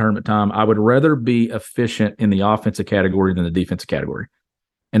down to tournament time? I would rather be efficient in the offensive category than the defensive category.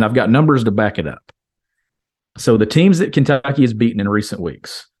 And I've got numbers to back it up. So the teams that Kentucky has beaten in recent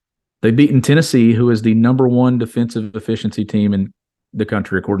weeks, they've beaten Tennessee, who is the number one defensive efficiency team in the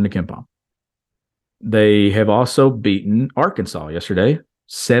country, according to KenPom. They have also beaten Arkansas yesterday,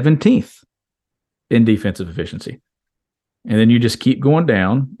 17th in defensive efficiency. And then you just keep going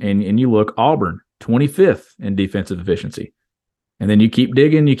down and you look, Auburn, 25th in defensive efficiency. And then you keep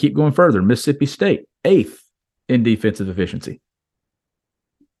digging, you keep going further. Mississippi State, 8th in defensive efficiency.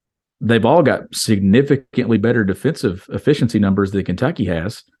 They've all got significantly better defensive efficiency numbers than Kentucky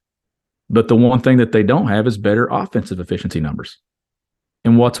has. But the one thing that they don't have is better offensive efficiency numbers.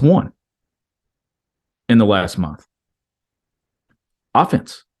 And what's won in the last month?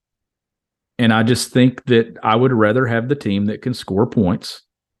 Offense. And I just think that I would rather have the team that can score points,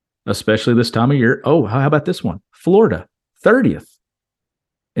 especially this time of year. Oh, how about this one? Florida, 30th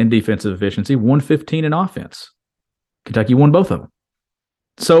in defensive efficiency, 115 in offense. Kentucky won both of them.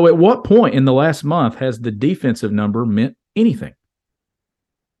 So at what point in the last month has the defensive number meant anything?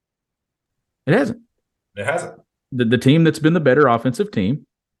 It hasn't. It hasn't. The team that's been the better offensive team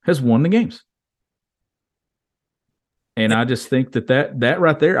has won the games. And I just think that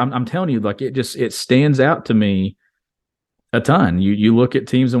right there, I'm telling you, like it stands out to me a ton. You look at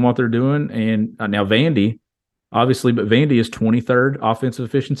teams and what they're doing, and now Vandy, obviously, but Vandy is 23rd offensive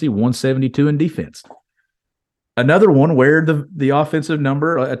efficiency, 172 in defense. Another one where the offensive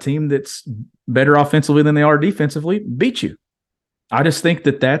number, a team that's better offensively than they are defensively, beat you. I just think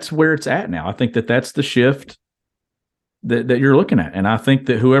that that's where it's at now. I think that that's the shift that you're looking at. And I think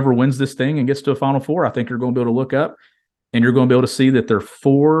that whoever wins this thing and gets to a Final Four, I think you're going to be able to look up and you're going to be able to see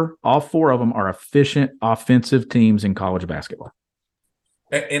that all four of them are efficient offensive teams in college basketball.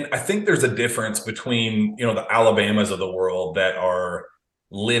 And I think there's a difference between, the Alabamas of the world that are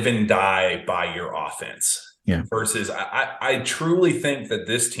live and die by your offense. Yeah. Versus I truly think that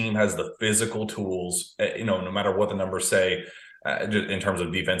this team has the physical tools, no matter what the numbers say, in terms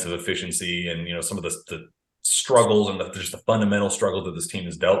of defensive efficiency and, some of the struggles and just the fundamental struggles that this team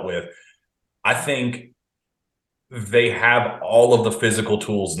has dealt with. I think they have all of the physical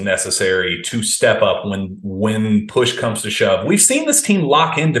tools necessary to step up when push comes to shove. We've seen this team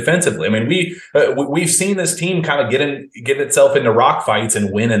lock in defensively. I mean, we've seen this team kind of get itself into rock fights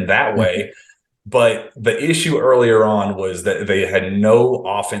and win in that way. But the issue earlier on was that they had no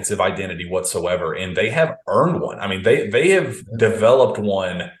offensive identity whatsoever, and they have earned one. I mean, they have developed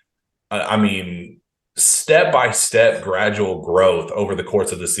one. Step-by-step gradual growth over the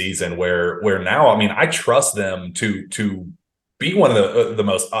course of the season where now, I trust them to be one of the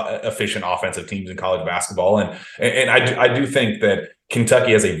most efficient offensive teams in college basketball. And I do think that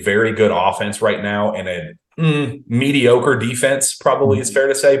Kentucky has a very good offense right now and a mediocre defense, probably is fair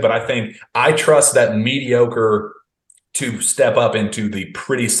to say. But I think I trust that mediocre to step up into the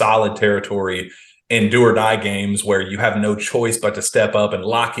pretty solid territory in do or die games where you have no choice but to step up and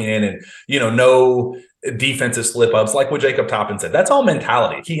lock in and, no defensive slip ups, like what Jacob Toppin said. That's all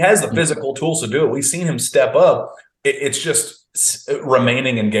mentality. He has the physical tools to do it. We've seen him step up. It's just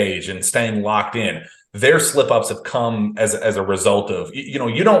remaining engaged and staying locked in. Their slip ups have come as a result of,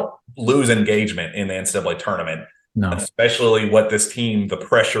 you don't lose engagement in the NCAA tournament, especially the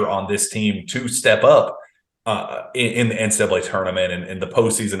pressure on this team to step up in the NCAA tournament and the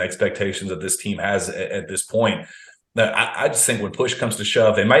postseason expectations that this team has at this point. I just think when push comes to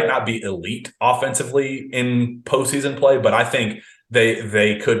shove, they might not be elite offensively in postseason play, but I think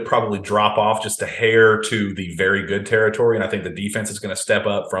they could probably drop off just a hair to the very good territory. And I think the defense is going to step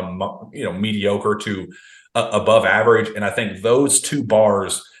up from, mediocre to above average. And I think those two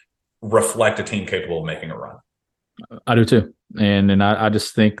bars reflect a team capable of making a run. I do too. And I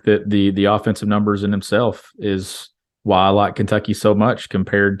just think that the offensive numbers in themselves is why I like Kentucky so much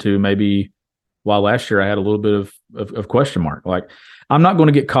compared to maybe why last year I had a little bit of question mark. Like, I'm not going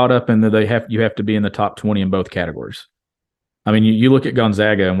to get caught up in that you have to be in the top 20 in both categories. I mean, you look at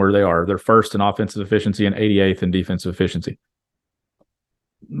Gonzaga and where they are. They're first in offensive efficiency and 88th in defensive efficiency.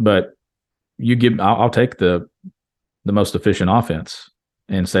 But I'll take the most efficient offense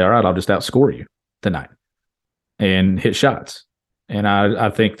and say, all right, I'll just outscore you tonight and hit shots. And I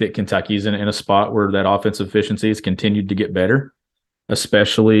think that Kentucky's in a spot where that offensive efficiency has continued to get better,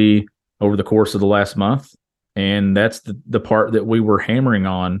 especially over the course of the last month. And that's the part that we were hammering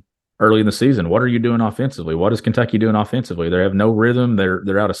on early in the season. What are you doing offensively? What is Kentucky doing offensively? They have no rhythm.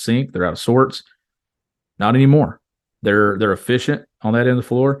 They're out of sync. They're out of sorts. Not anymore. They're efficient on that end of the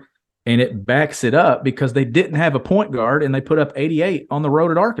floor, and it backs it up because they didn't have a point guard and they put up 88 on the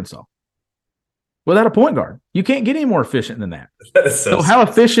road at Arkansas. Without a point guard, you can't get any more efficient than that. That is so how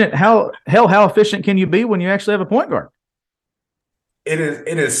efficient? How efficient can you be when you actually have a point guard? It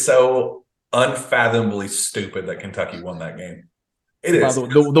is so unfathomably stupid that Kentucky won that game. It is.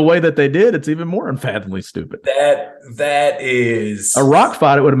 The way that they did, it's even more unfathomably stupid. That is a rock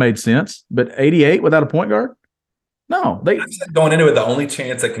fight. It would have made sense, but 88 without a point guard? No. Going into it, the only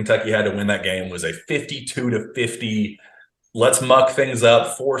chance that Kentucky had to win that game was a 52-50. Let's muck things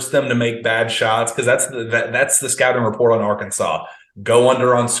up, force them to make bad shots, because that's the scouting report on Arkansas. Go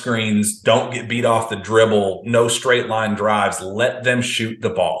under on screens, don't get beat off the dribble, no straight line drives, let them shoot the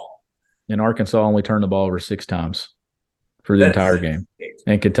ball. And Arkansas only turned the ball over 6 times for the entire game.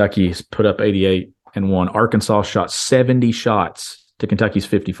 And Kentucky's put up 88 and won. Arkansas shot 70 shots to Kentucky's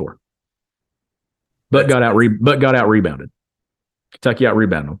 54. But got out rebounded. Kentucky out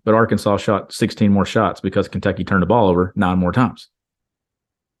rebounded them, but Arkansas shot 16 more shots because Kentucky turned the ball over 9 more times.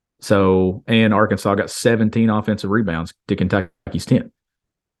 So, and Arkansas got 17 offensive rebounds to Kentucky's 10.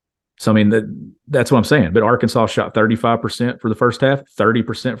 So, I mean, that's what I'm saying. But Arkansas shot 35% for the first half,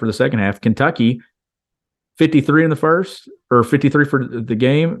 30% for the second half. Kentucky, 53 in the first, or 53 for the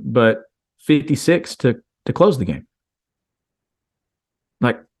game, but 56 to close the game.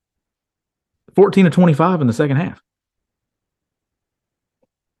 Like 14 to 25 in the second half.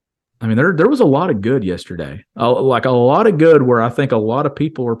 I mean, there was a lot of good yesterday, like a lot of good where I think a lot of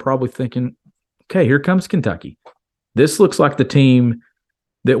people are probably thinking, okay, here comes Kentucky. This looks like the team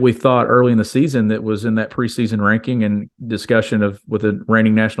that we thought early in the season that was in that preseason ranking and discussion of with the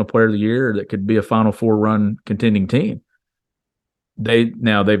reigning National Player of the Year that could be a Final Four run contending team. They're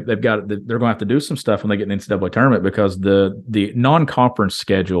going to have to do some stuff when they get in the NCAA tournament because the non-conference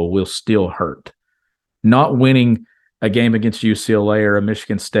schedule will still hurt. Not winning a game against UCLA or a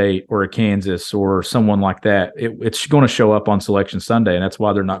Michigan State or a Kansas or someone like that, it's going to show up on Selection Sunday, and that's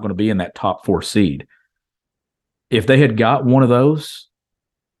why they're not going to be in that top 4 seed. If they had got one of those,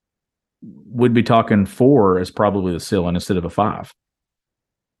 we'd be talking 4 as probably the ceiling instead of a 5.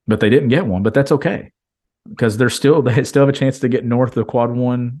 But they didn't get one, but that's okay because they still have a chance to get north of quad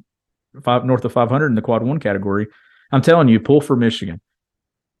 1, north of 500 in the quad 1 category. I'm telling you, pull for Michigan.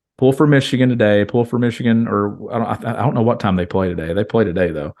 Pull for Michigan today. Pull for Michigan, or I don't know what time they play today. They play today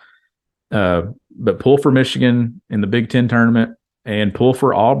though. But pull for Michigan in the Big Ten tournament, and pull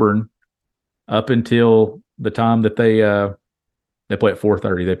for Auburn up until the time that they play at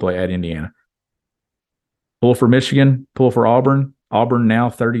 4:30. They play at Indiana. Pull for Michigan. Pull for Auburn. Auburn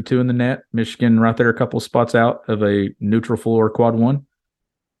now 32 in the net. Michigan right there, a couple of spots out of a neutral floor quad 1.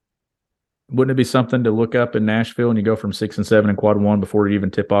 Wouldn't it be something to look up in Nashville and you go from 6 and 7 in quad 1 before you even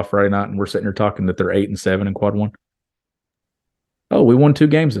tip off Friday night and we're sitting here talking that they're 8 and 7 in quad 1? Oh, we won 2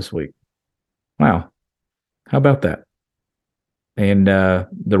 games this week. Wow. How about that? And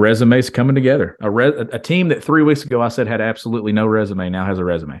the resume's coming together. A team that 3 weeks ago I said had absolutely no resume now has a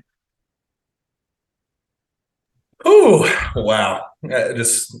resume. Oh, wow. And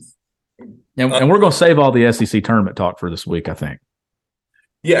we're going to save all the SEC tournament talk for this week, I think.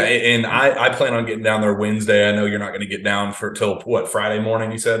 Yeah, and I plan on getting down there Wednesday. I know you're not going to get down till what, Friday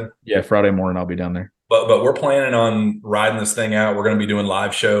morning, you said? Yeah, Friday morning I'll be down there. But we're planning on riding this thing out. We're going to be doing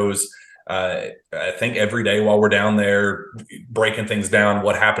live shows, I think, every day while we're down there, breaking things down,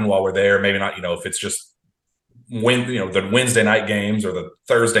 what happened while we're there. Maybe not, if it's just the Wednesday night games or the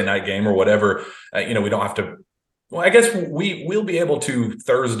Thursday night game or whatever, we don't have to. Well, I guess we'll be able to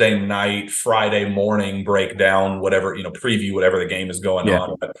Thursday night, Friday morning break down whatever, preview whatever the game is going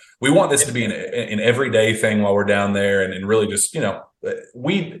on. But we want this to be an everyday thing while we're down there, and really just,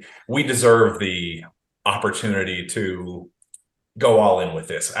 we deserve the opportunity to go all in with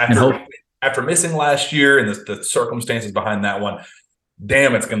this. After missing last year and the circumstances behind that one,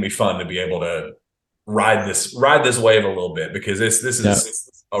 damn, it's going to be fun to be able to ride this wave a little bit, because this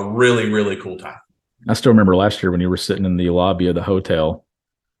is a really, really cool time. I still remember last year when you were sitting in the lobby of the hotel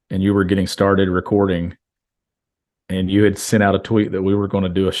and you were getting started recording and you had sent out a tweet that we were going to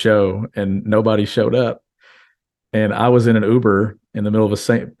do a show and nobody showed up. And I was in an Uber in the middle of a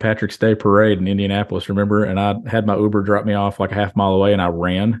St. Patrick's Day parade in Indianapolis, remember? And I had my Uber drop me off like a half mile away and I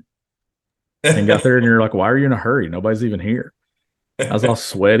ran and got there, and you're like, why are you in a hurry? Nobody's even here. I was all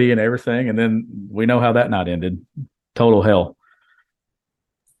sweaty and everything. And then we know how that night ended. Total hell.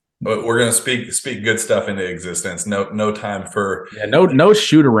 But we're going to speak good stuff into existence. No time for no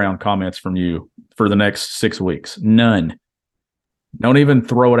shoot around comments from you for the next 6 weeks. None. Don't even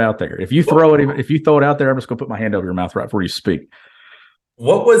throw it out there. If you throw it out there, I'm just going to put my hand over your mouth right before you speak.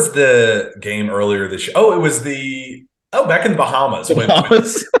 What was the game earlier this year? Oh, it was back in the Bahamas. When I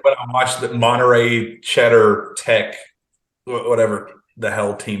watched the Monterey Cheddar Tech, whatever the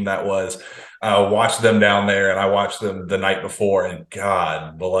hell team that was. I watched them down there, and I watched them the night before, and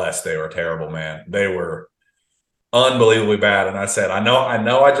God bless, they were terrible, man. They were unbelievably bad. And I said, I know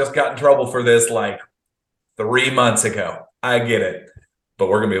I just got in trouble for this like 3 months ago. I get it. But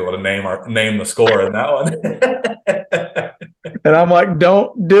we're gonna be able to name the score in that one. And I'm like,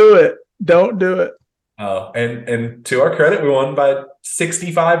 don't do it. Don't do it. And to our credit, we won by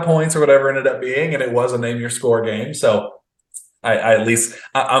 65 points or whatever it ended up being, and it was a name your score game. So I at least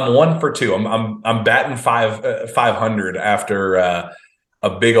I'm 1 for 2. I'm batting 500 after a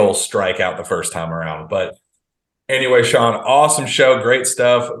big old strikeout the first time around. But anyway, Sean, awesome show, great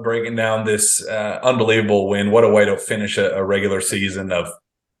stuff, breaking down this unbelievable win. What a way to finish a regular season of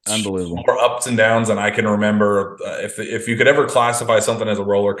unbelievable, more ups and downs than I can remember. If you could ever classify something as a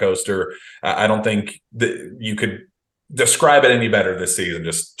roller coaster, I don't think that you could describe it any better this season.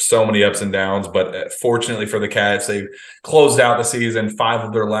 Just so many ups and downs. But fortunately for the Cats, they closed out the season 5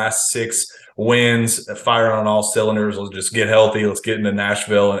 of their last 6 wins, firing on all cylinders. Let's just get healthy. Let's get into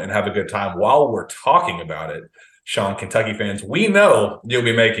Nashville and have a good time. While we're talking about it, Sean, Kentucky fans, we know you'll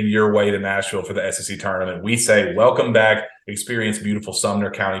be making your way to Nashville for the SEC tournament. We say welcome back. Experience beautiful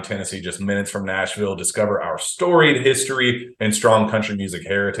Sumner County, Tennessee, just minutes from Nashville. Discover our storied history and strong country music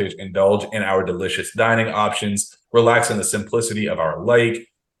heritage. Indulge in our delicious dining options. Relax in the simplicity of our lake,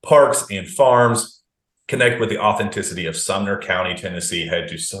 parks, and farms. Connect with the authenticity of Sumner County, Tennessee. Head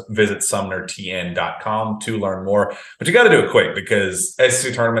to visit sumnertn.com to learn more. But you got to do it quick because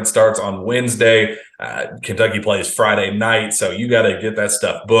SEC tournament starts on Wednesday. Kentucky plays Friday night, so you got to get that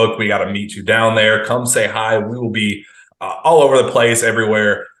stuff booked. We got to meet you down there. Come say hi. We will be all over the place,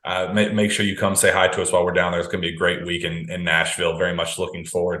 everywhere. Make sure you come say hi to us while we're down there. It's going to be a great week in Nashville. Very much looking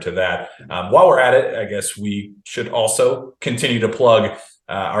forward to that. While we're at it, I guess we should also continue to plug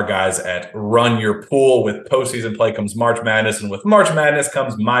our guys at Run Your Pool. With postseason play comes March Madness, and with March Madness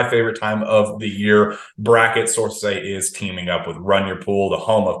comes my favorite time of the year, bracket. Sources say is teaming up with Run Your Pool, the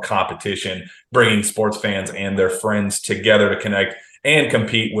home of competition, bringing sports fans and their friends together to connect and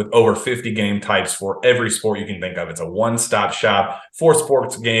compete with over 50 game types for every sport you can think of. It's a one-stop shop for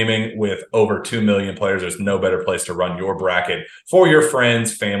sports gaming with over 2 million players. There's no better place to run your bracket for your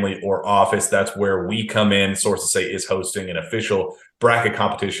friends, family, or office. That's where we come in. Sources say is hosting an official bracket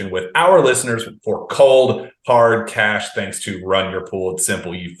competition with our listeners for cold, hard cash thanks to Run Your Pool. It's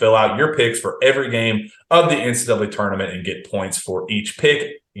simple. You fill out your picks for every game of the NCAA tournament and get points for each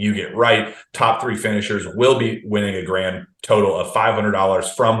pick you get right. Top 3 finishers will be winning a grand total of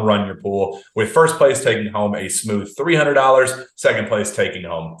 $500 from Run Your Pool, with first place taking home a smooth $300, second place taking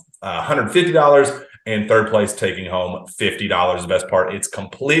home $150, and third place taking home $50. The best part, it's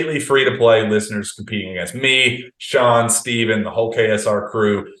completely free to play. Listeners competing against me, Sean, Steven, the whole KSR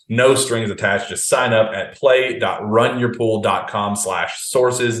crew. No strings attached. Just sign up at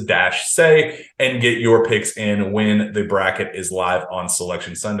play.runyourpool.com/sources-say and get your picks in when the bracket is live on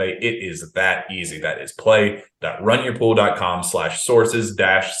Selection Sunday. It is that easy. That is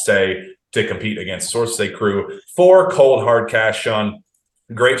play.runyourpool.com/sources-say to compete against Sources Say crew for cold hard cash. Sean,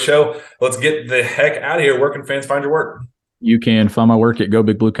 great show. Let's get the heck out of here. Where can fans find your work? You can find my work at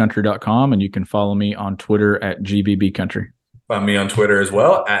gobigbluecountry.com, and you can follow me on Twitter at GBBCountry. Find me on Twitter as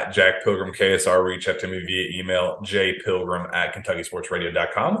well at Jack Pilgrim KSR. Reach out to me via email,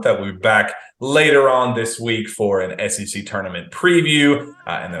 jpilgrim@KentuckySportsRadio.com. With that, we'll be back later on this week for an SEC tournament preview.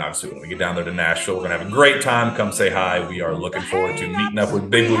 And then obviously when we get down there to Nashville, we're going to have a great time. Come say hi. We are looking forward to meeting up with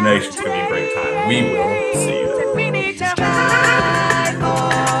Big Blue Nation. It's going to be a great time. We will see you there. We need to fight for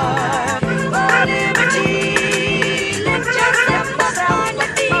liberty. Lift yourself up on your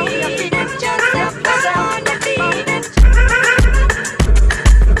feet. Lift yourself up on your feet.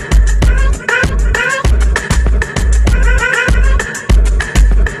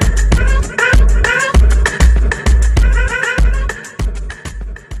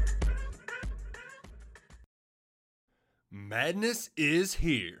 Madness is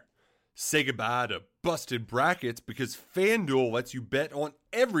here. Say goodbye to busted brackets because FanDuel lets you bet on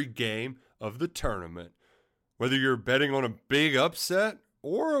every game of the tournament. Whether you're betting on a big upset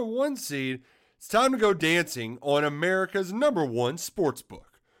or a 1 seed, it's time to go dancing on America's #1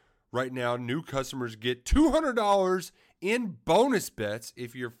 sportsbook. Right now, new customers get $200 in bonus bets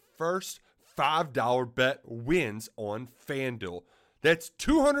if your first $5 bet wins on FanDuel. That's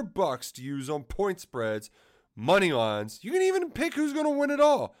 $200 to use on point spreads, money lines. You can even pick who's going to win it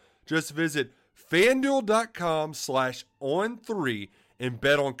all. Just visit FanDuel.com/on3 and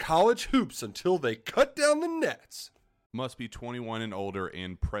bet on college hoops until they cut down the nets. Must be 21 and older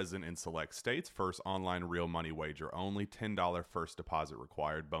and present in select states. First online real money wager only. $10 first deposit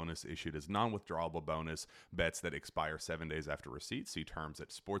required. Bonus issued as non-withdrawable bonus. Bets that expire 7 days after receipt. See terms at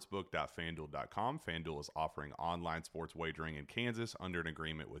sportsbook.fanduel.com. FanDuel is offering online sports wagering in Kansas under an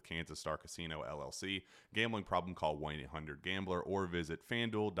agreement with Kansas Star Casino LLC. Gambling problem? Call 1-800-GAMBLER or visit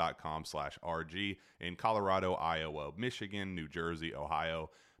fanduel.com/RG in Colorado, Iowa, Michigan, New Jersey, Ohio,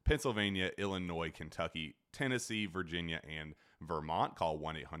 Pennsylvania, Illinois, Kentucky, Tennessee, Virginia, and Vermont. Call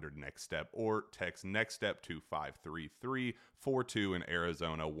 1-800-NEXT-STEP or text NEXT STEP to 53342 in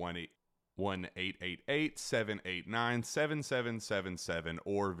Arizona, 1-888-789-7777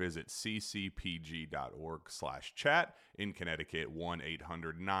 or visit ccpg.org/chat. In Connecticut,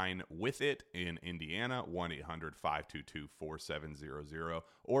 1-800-9-WITH-IT. In Indiana, 1-800-522-4700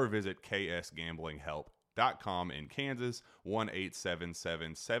 or visit ksgamblinghelp.com. In Kansas,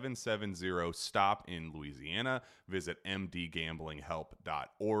 1-877-770-STOP in Louisiana. Visit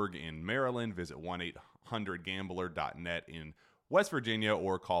mdgamblinghelp.org in Maryland. Visit 1-800-gambler.net in West Virginia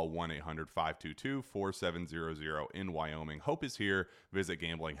or call 1-800-522-4700 in Wyoming. Hope is here. Visit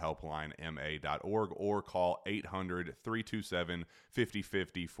gamblinghelplinema.org or call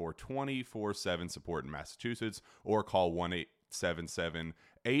 800-327-5050 for 24/7 support in Massachusetts or call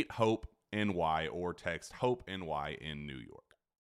 1-877-8-HOPE NY or text HOPE NY in New York.